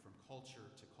different from culture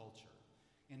to culture.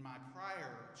 In my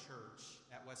prior church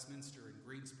at Westminster in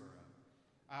Greensboro,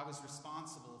 I was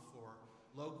responsible for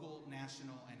local,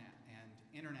 national, and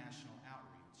international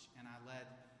outreach, and I led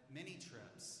many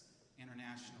trips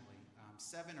internationally,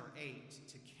 7 or 8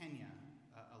 to Kenya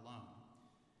alone.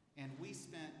 And we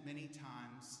spent many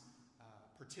times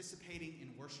participating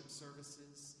in worship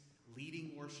services,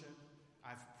 leading worship.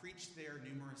 I've preached there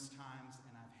numerous times,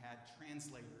 and I've had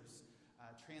translators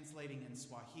translating in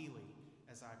Swahili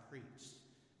as I preached.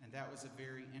 And that was a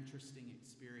very interesting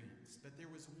experience. But there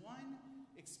was one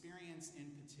experience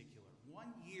in particular,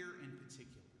 one year in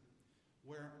particular,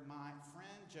 where my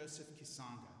friend Joseph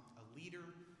Kisanga, a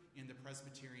leader in the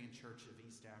Presbyterian Church of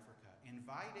East Africa,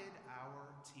 invited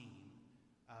our team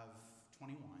of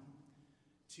 21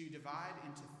 to divide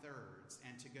into thirds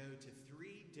and to go to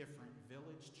 3 different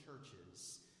village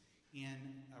churches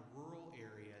in a rural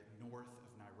area north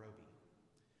of Nairobi.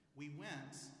 We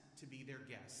went to be their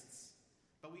guests,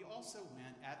 but we also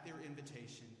went at their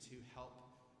invitation to help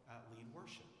lead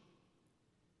worship.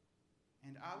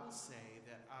 And I will say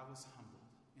that I was humbled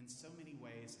in so many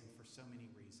ways and for so many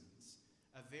reasons.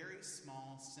 a very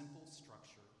small, simple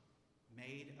structure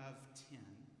made of tin,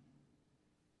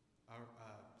 a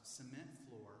cement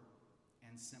floor,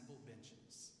 and simple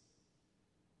benches.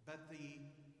 But the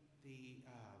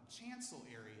chancel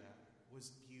area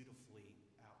was beautifully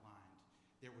outlined.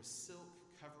 There was silk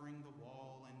covering the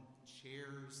wall and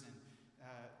chairs, and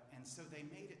so they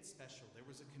made it special. There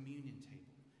was a communion table.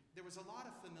 There was a lot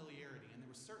of familiarity, and there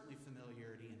was certainly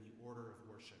familiarity in the order of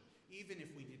worship, even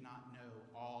if we did not know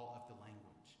all of the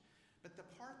language. But the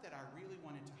part that I really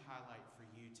wanted to highlight for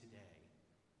you today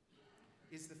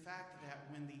is the fact that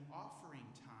when the offering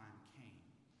time came,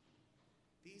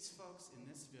 these folks in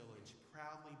this village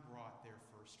proudly brought their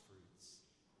first fruits,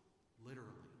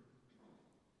 literally.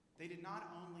 They did not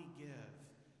only give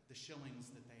the shillings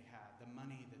that they had, the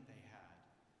money that they had.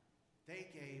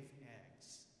 They gave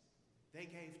eggs. They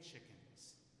gave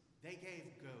chickens. They gave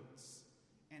goats.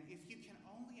 And if you can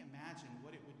only imagine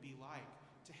what it would be like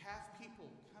to have people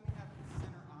coming up the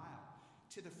center aisle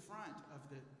to the front of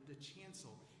the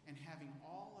chancel and having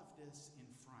all of this in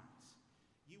front.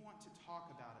 You want to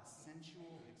talk about a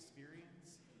sensual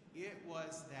experience? It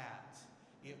was that.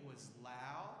 It was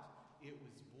loud. It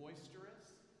was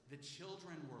boisterous. The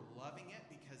children were loving it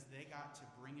because they got to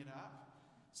bring it up.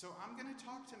 So I'm going to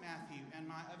talk to Matthew and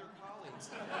my other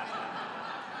colleagues.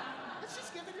 Let's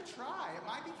just give it a try. It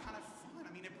might be kind of fun.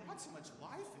 I mean, it brought so much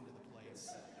life into the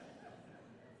place.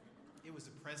 It was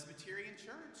a Presbyterian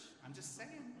church. I'm just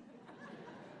saying.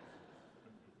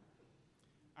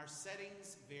 Our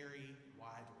settings vary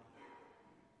widely,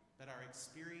 but our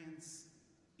experience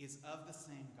is of the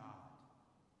same God.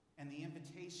 And the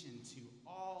invitation to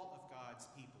all of God's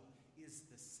people is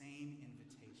the same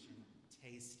invitation: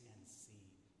 taste and see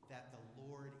that the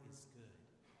Lord is good.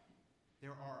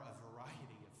 There are a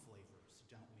variety of flavors,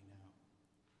 don't we know?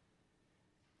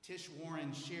 Tish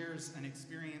Warren shares an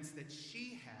experience that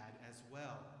she had as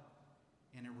well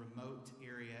in a remote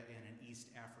area in an East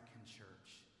African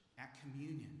church at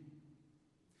communion.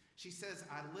 She says,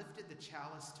 "I lifted the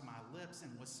chalice to my lips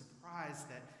and was surprised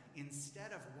that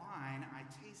instead of wine, I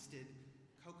tasted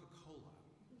Coca-Cola.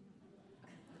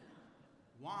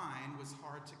 Wine was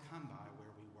hard to come by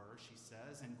where we were," she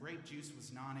says, "and grape juice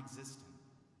was non-existent.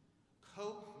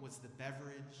 Coke was the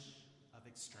beverage of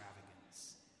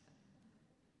extravagance."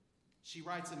 She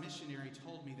writes, "A missionary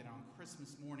told me that on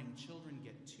Christmas morning, children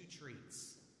get two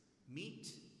treats: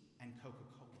 meat and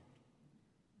Coca-Cola.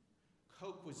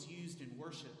 Coke was used in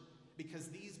worship because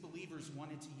these believers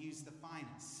wanted to use the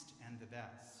finest and the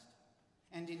best.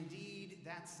 And indeed,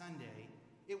 that Sunday,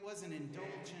 it was an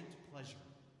indulgent pleasure.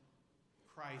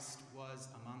 Christ was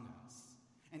among us.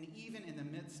 And even in the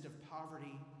midst of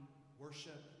poverty,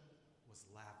 worship was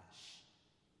lavish."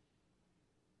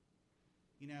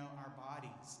 You know, our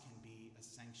bodies can be a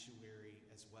sanctuary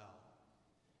as well.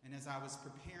 And as I was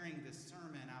preparing this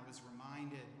sermon, I was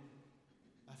reminded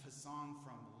of a song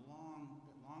from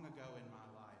long ago in my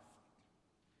life.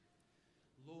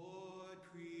 "Lord,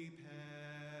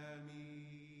 prepare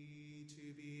me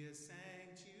to be a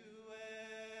sanctuary,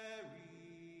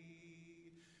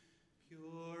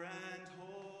 pure and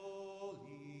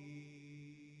holy,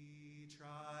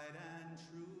 tried and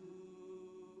true.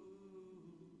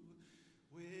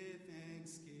 With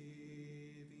thanksgiving,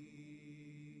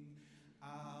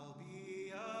 I'll be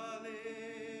a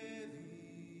living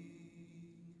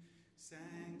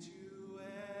sanctuary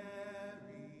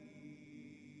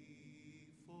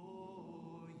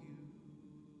for you."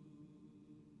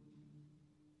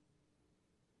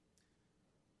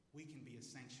 We can be a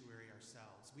sanctuary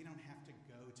ourselves. We don't have to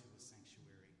go to a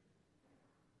sanctuary.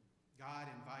 God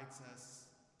invites us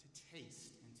to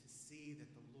taste and to see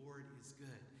that the Lord is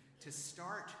good, to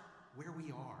start where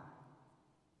we are,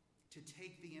 to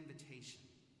take the invitation,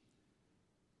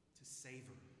 to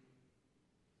savor.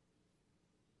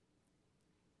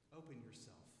 Open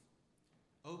yourself.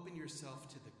 Open yourself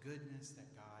to the goodness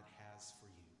that God has for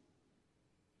you.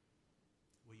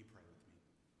 Will you pray with me?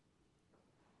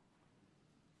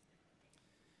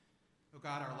 Oh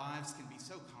God, our lives can be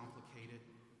so complicated,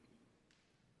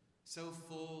 so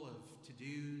full of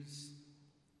to-dos.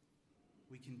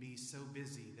 We can be so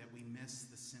busy that we miss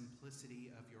the simplicity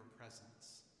of your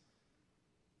presence,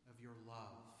 of your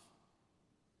love.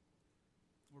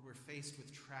 Lord, we're faced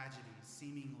with tragedies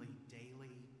seemingly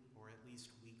daily or at least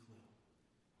weekly.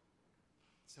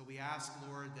 So we ask,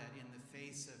 Lord, that in the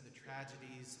face of the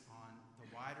tragedies on the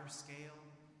wider scale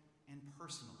and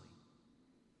personally,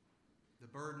 the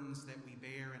burdens that we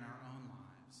bear in our own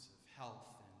lives of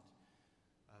health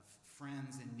and of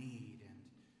friends in need and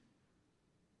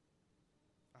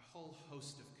a whole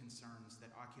host of concerns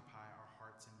that occupy our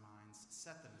hearts and minds,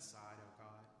 set them aside, O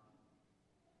God.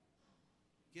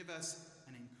 Give us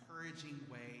an encouraging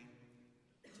way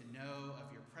to know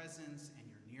of your presence and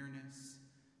your nearness,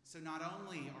 so not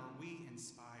only are we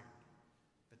inspired,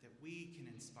 but that we can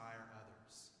inspire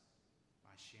others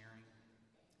by sharing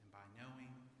and by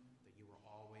knowing that you are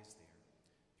always there.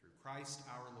 Through Christ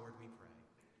our Lord we pray.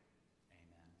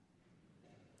 Amen.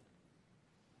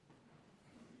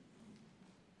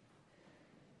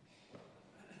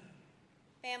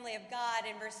 Family of God,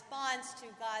 in response to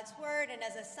God's word and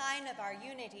as a sign of our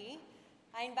unity,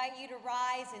 I invite you to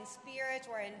rise in spirit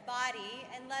or in body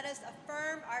and let us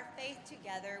affirm our faith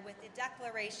together with the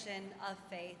declaration of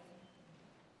faith.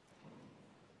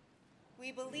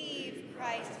 We believe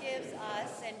Christ gives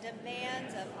us and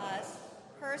demands of us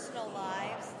personal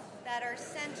lives that are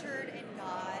centered in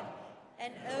God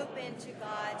and open to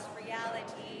God's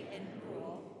reality and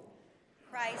rule.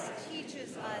 Christ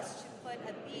teaches us to put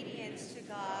obedience to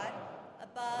God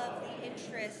above the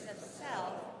interests of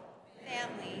self,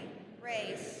 family,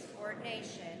 race, or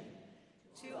nation,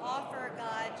 to offer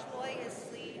God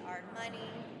joyously our money,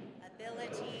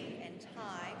 ability, and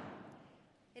time.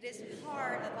 It is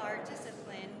part of our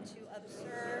discipline to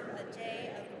observe a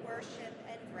day of worship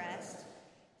and rest,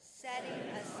 setting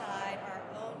aside our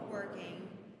own working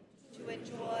to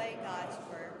enjoy God's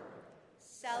work,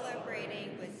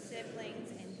 celebrating with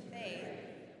siblings in faith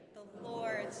the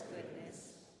Lord's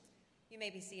goodness. You may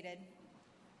be seated.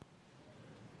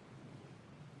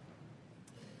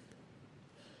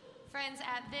 Friends,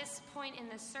 at this point in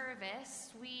the service,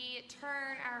 we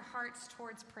turn our hearts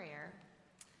towards prayer.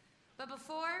 But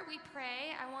before we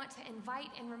pray, I want to invite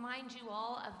and remind you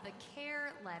all of the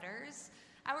care letters.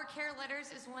 Our care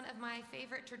letters is one of my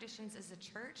favorite traditions as a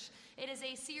church. It is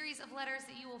a series of letters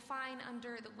that you will find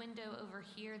under the window over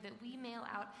here that we mail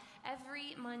out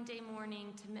every Monday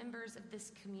morning to members of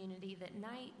this community that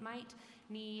might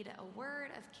need a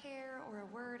word of care or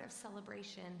a word of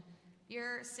celebration.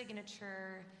 Your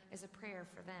signature is a prayer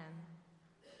for them.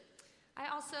 I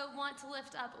also want to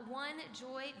lift up one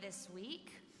joy this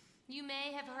week. You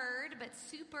may have heard, but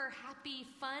Super Happy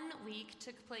Fun Week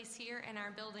took place here in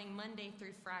our building Monday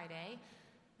through Friday.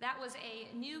 That was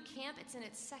a new camp. It's in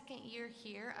its second year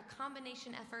here, a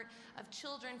combination effort of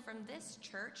children from this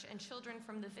church and children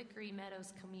from the Vickery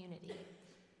Meadows community.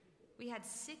 We had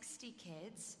 60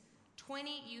 kids,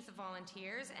 20 youth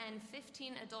volunteers, and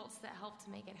 15 adults that helped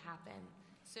make it happen.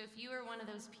 So if you are one of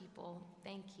those people,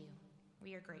 thank you.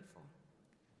 We are grateful.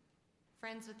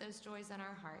 Friends, with those joys in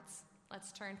our hearts,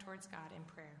 let's turn towards God in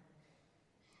prayer.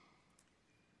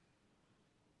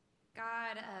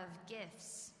 God of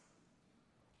gifts,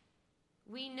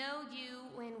 we know you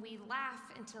when we laugh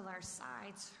until our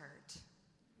sides hurt.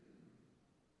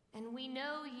 And we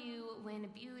know you when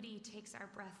beauty takes our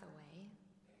breath away.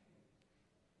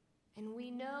 And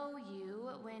we know you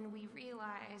when we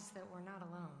realize that we're not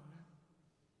alone.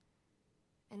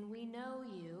 And we know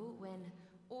you when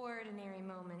ordinary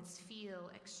moments feel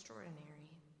extraordinary.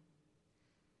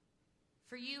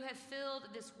 For you have filled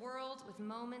this world with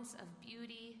moments of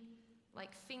beauty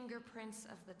like fingerprints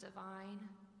of the divine.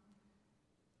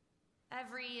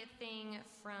 Everything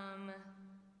from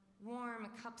warm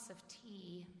cups of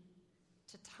tea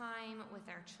to time with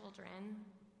our children,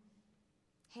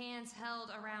 hands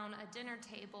held around a dinner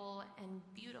table, and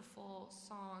beautiful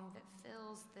song that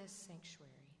fills this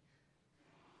sanctuary.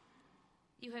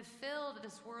 You have filled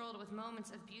this world with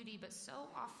moments of beauty, but so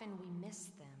often we miss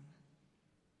them.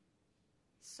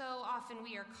 So often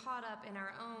we are caught up in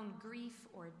our own grief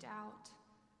or doubt,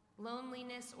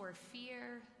 loneliness or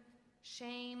fear,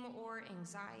 shame or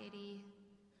anxiety,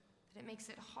 that it makes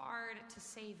it hard to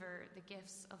savor the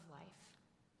gifts of life.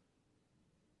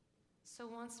 So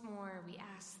once more, we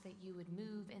ask that you would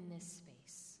move in this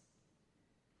space.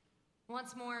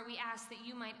 Once more, we ask that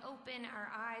you might open our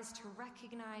eyes to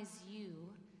recognize you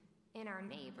in our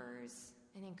neighbors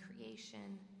and in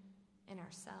creation, in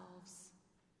ourselves.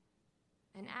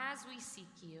 And as we seek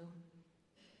you,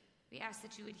 we ask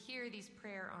that you would hear these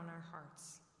prayers on our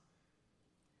hearts.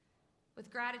 With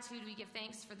gratitude, we give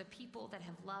thanks for the people that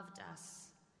have loved us,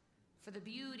 for the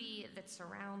beauty that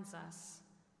surrounds us,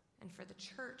 and for the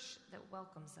church that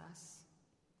welcomes us.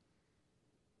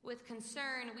 With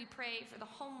concern, we pray for the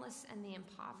homeless and the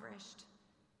impoverished,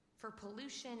 for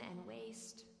pollution and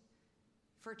waste,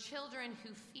 for children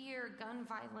who fear gun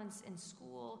violence in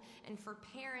school, and for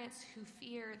parents who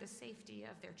fear the safety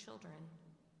of their children.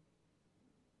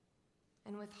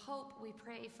 And with hope, we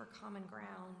pray for common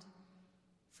ground,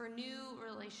 for new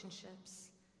relationships,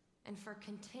 and for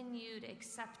continued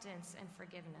acceptance and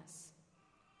forgiveness.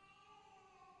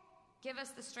 Give us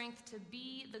the strength to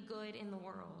be the good in the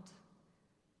world.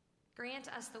 Grant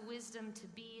us the wisdom to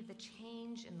be the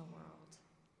change in the world.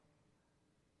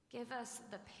 Give us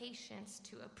the patience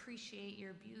to appreciate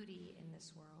your beauty in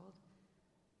this world,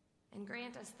 and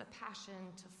grant us the passion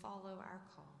to follow our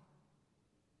call.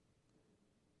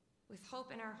 With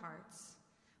hope in our hearts,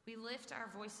 we lift our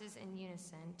voices in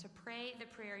unison to pray the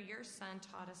prayer your Son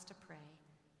taught us to pray,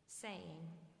 saying,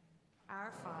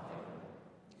 Our Father,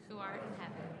 who art in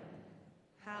heaven,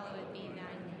 hallowed be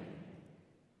thy name.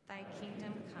 Thy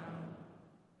kingdom come,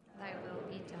 thy will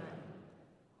be done,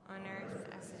 on earth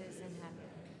as it is in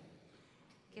heaven.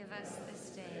 Give us this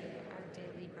day our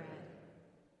daily bread,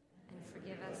 and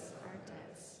forgive us our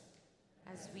debts,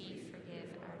 as we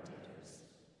forgive our debtors.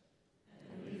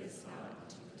 And lead us not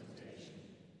into temptation,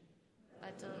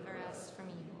 but deliver us from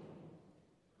evil.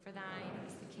 For thine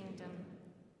is the kingdom,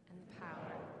 and the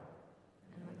power,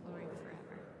 and the glory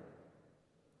forever.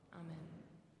 Amen.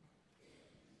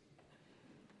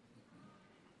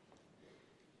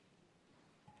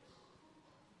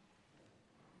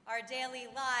 Our daily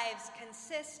lives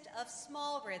consist of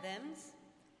small rhythms,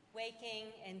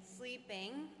 waking and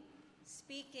sleeping,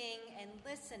 speaking and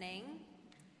listening.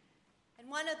 And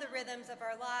one of the rhythms of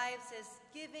our lives is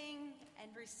giving and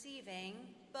receiving,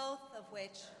 both of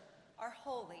which are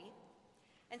holy.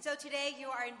 And so today you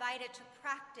are invited to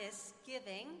practice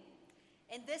giving.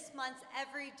 In this month's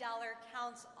Every Dollar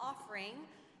Counts offering,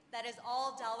 that is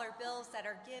all dollar bills that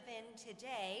are given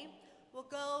today, will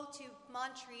go to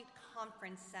Montreat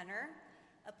Conference Center,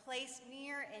 a place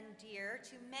near and dear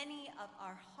to many of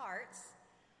our hearts.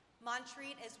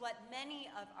 Montreat is what many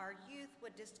of our youth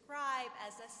would describe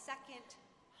as a second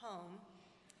home.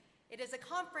 It is a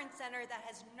conference center that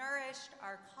has nourished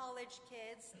our college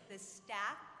kids, the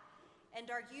staff,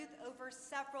 and our youth over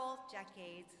several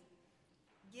decades.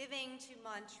 Giving to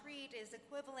Montreat is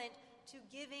equivalent to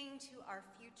giving to our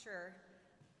future,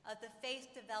 of the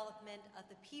faith development of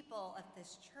the people of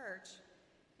this church.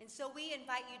 And so we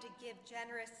invite you to give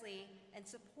generously and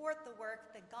support the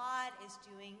work that God is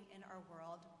doing in our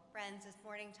world. Friends, this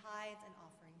morning, tithes and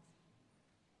offerings.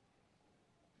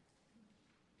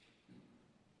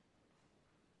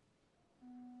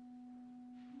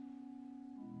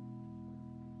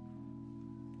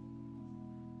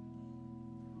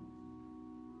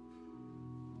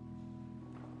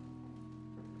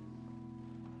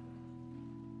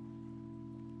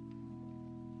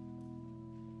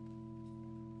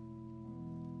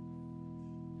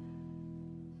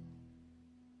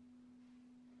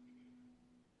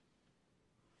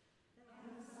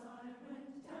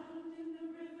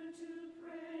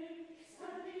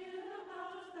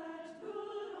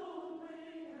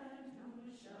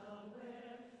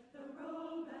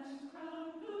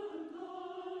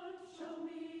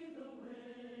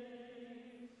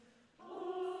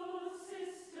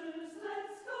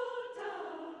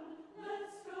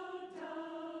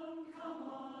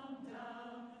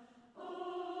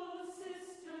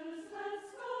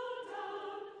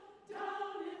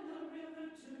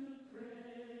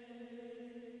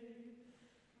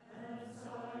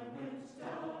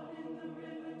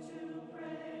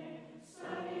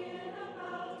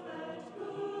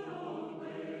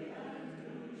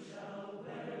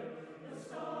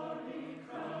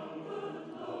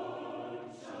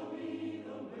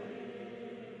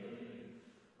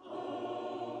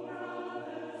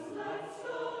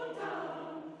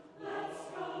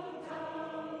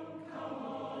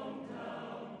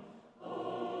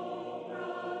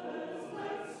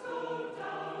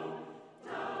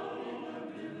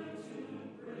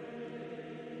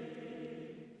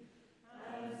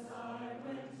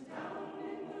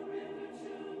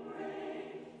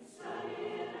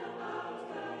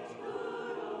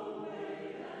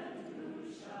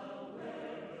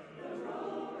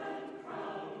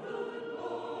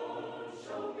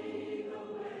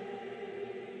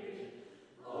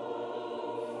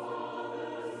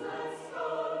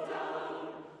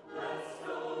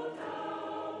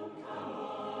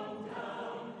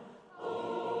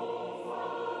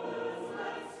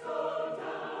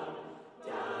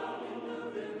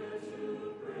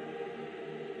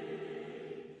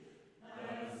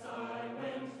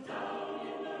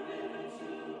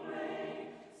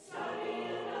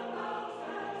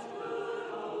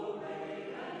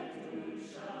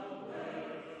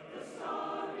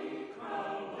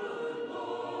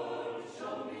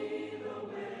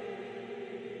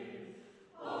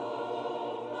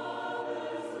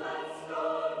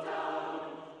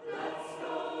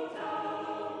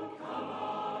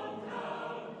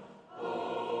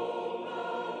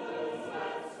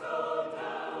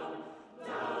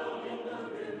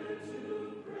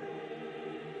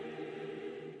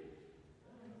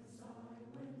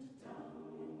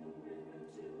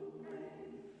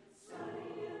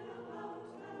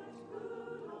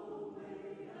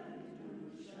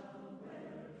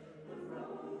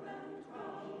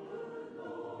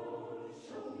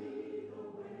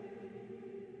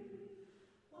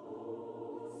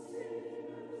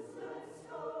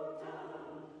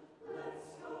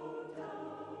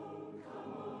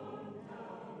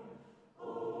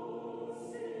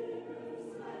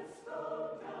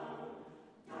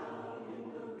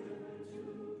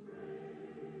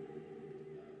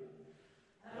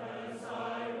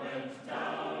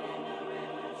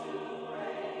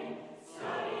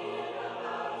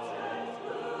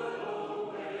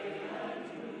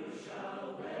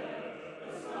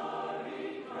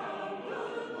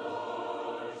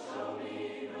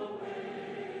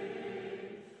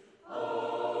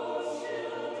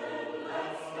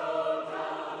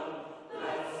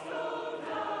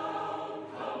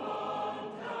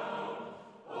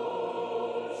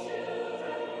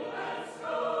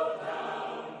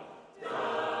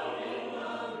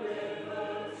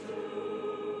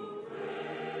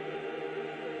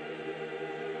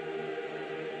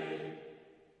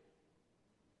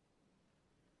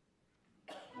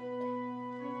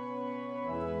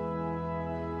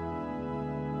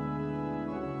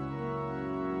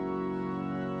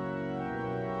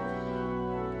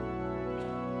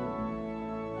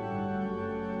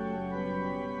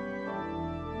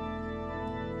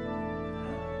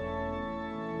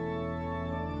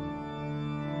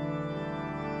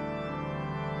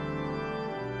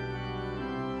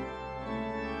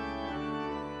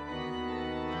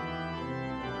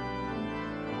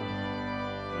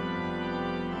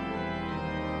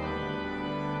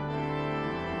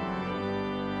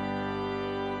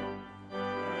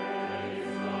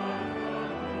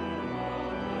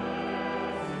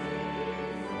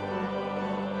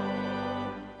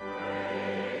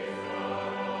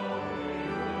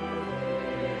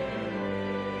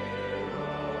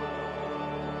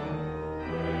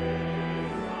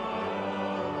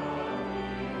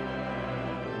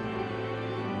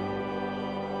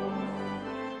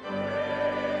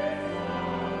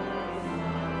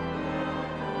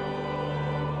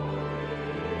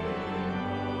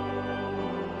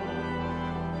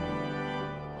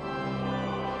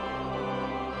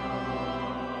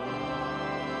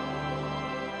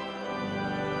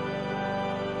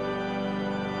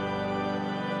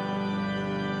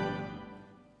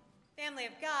 Family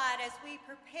of God, as we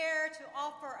prepare to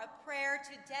offer a prayer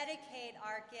to dedicate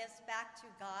our gifts back to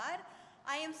God,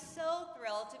 I am so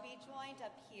thrilled to be joined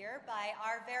up here by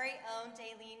our very own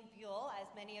Daylene Buell,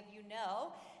 as many of you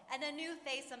know, and a new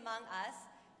face among us,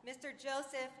 Mr.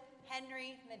 Joseph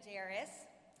Henry Medeiros.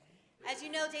 As you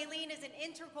know, Daylene is an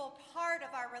integral part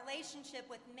of our relationship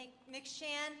with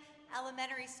McShan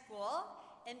Elementary School,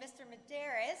 and Mr.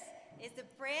 Medeiros is the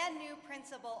brand new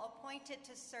principal appointed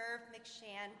to serve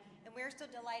McShan, and we're so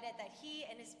delighted that he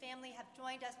and his family have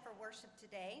joined us for worship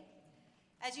today.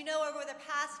 As you know, over the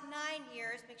past 9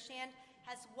 years, McShan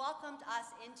has welcomed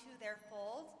us into their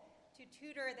fold to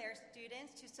tutor their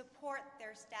students, to support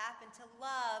their staff, and to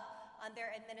love on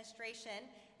their administration.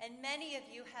 And many of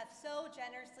you have so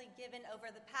generously given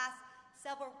over the past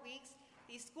several weeks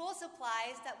these school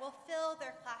supplies that will fill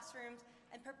their classrooms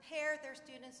and prepare their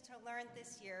students to learn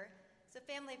this year. So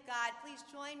Family of God, please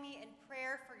join me in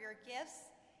prayer for your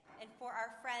gifts and for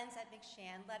our friends at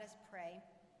McShan. Let us pray.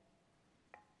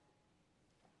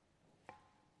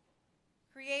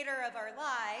 Creator of our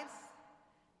lives,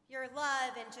 your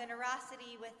love and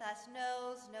generosity with us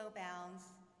knows no bounds.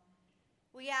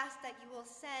 We ask that you will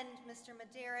send Mr.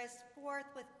 Medeiros forth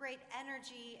with great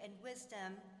energy and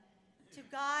wisdom to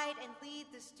guide and lead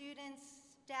the students,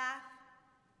 staff,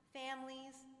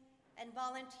 families, and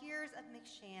volunteers of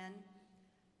McShan,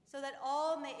 so that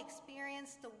all may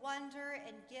experience the wonder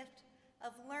and gift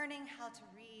of learning how to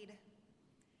read,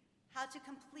 how to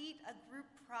complete a group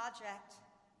project,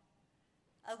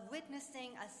 of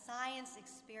witnessing a science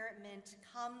experiment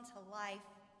come to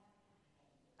life,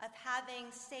 of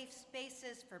having safe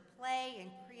spaces for play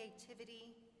and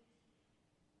creativity,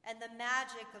 and the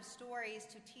magic of stories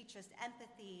to teach us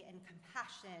empathy and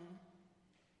compassion.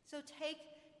 So take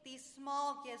these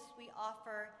small gifts we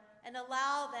offer and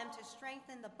allow them to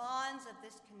strengthen the bonds of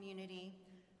this community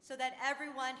so that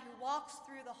everyone who walks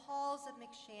through the halls of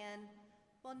McShan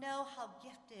will know how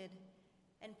gifted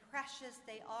and precious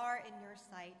they are in your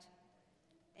sight.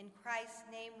 In Christ's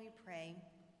name we pray.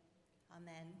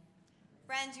 Amen.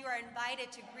 Friends, you are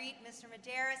invited to greet Mr.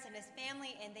 Medeiros and his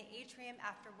family in the atrium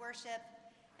after worship.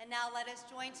 And now let us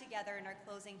join together in our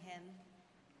closing hymn.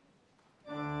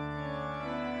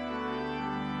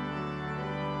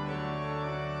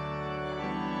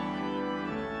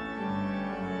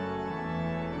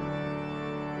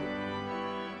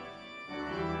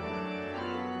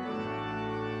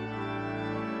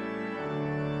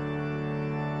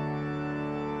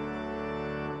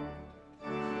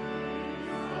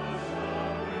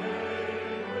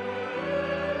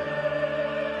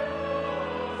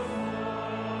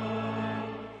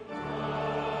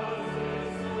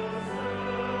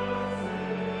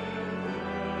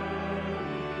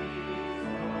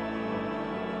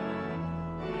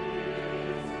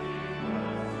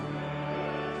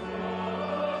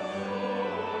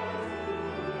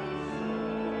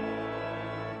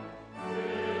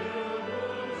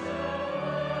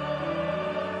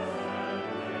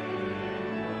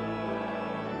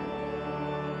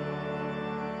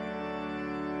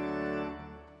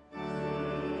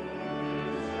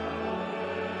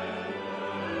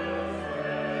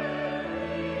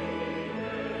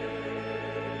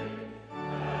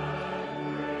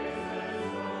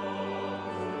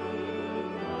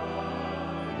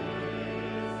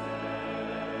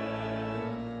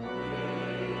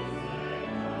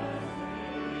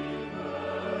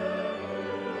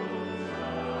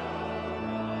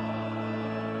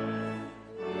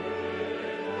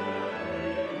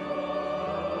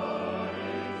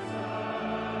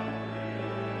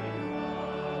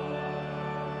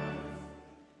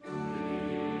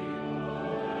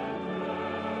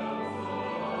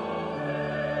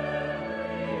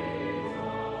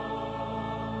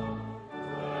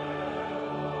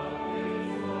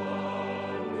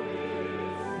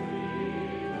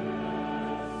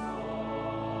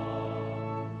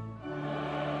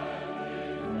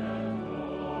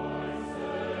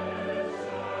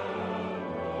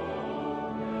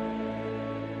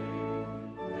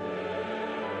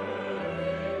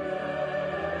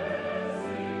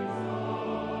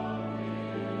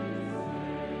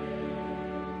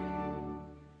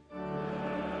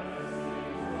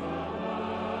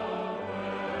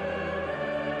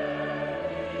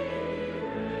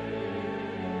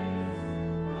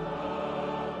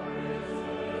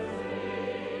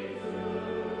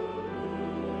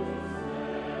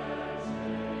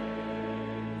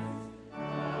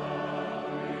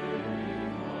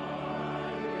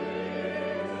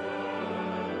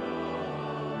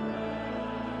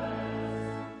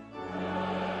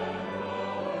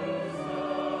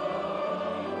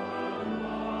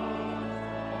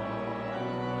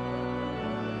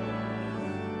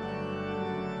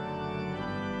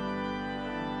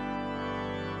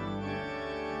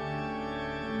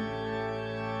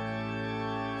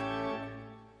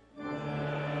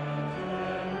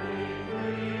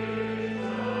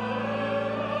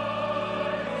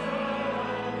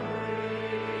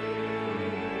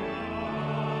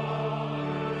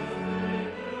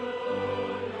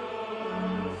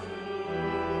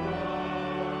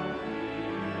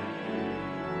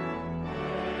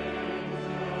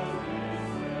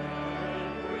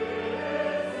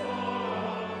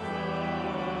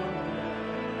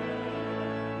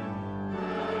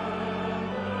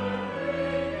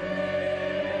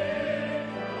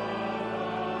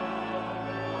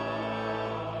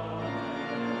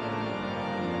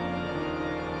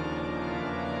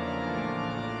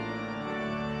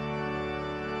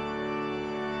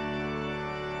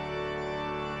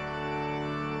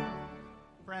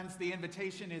 Friends, the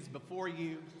invitation is before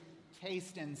you.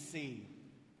 Taste and see.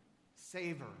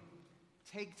 Savor.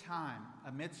 Take time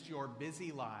amidst your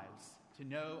busy lives to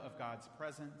know of God's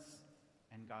presence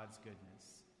and God's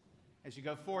goodness. As you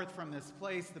go forth from this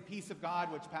place, the peace of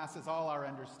God, which passes all our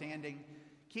understanding,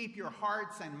 keep your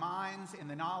hearts and minds in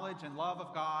the knowledge and love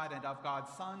of God and of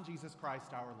God's Son, Jesus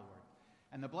Christ our Lord.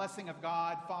 And the blessing of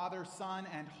God, Father, Son,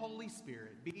 and Holy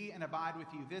Spirit be and abide with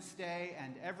you this day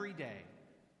and every day.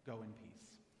 Go in peace.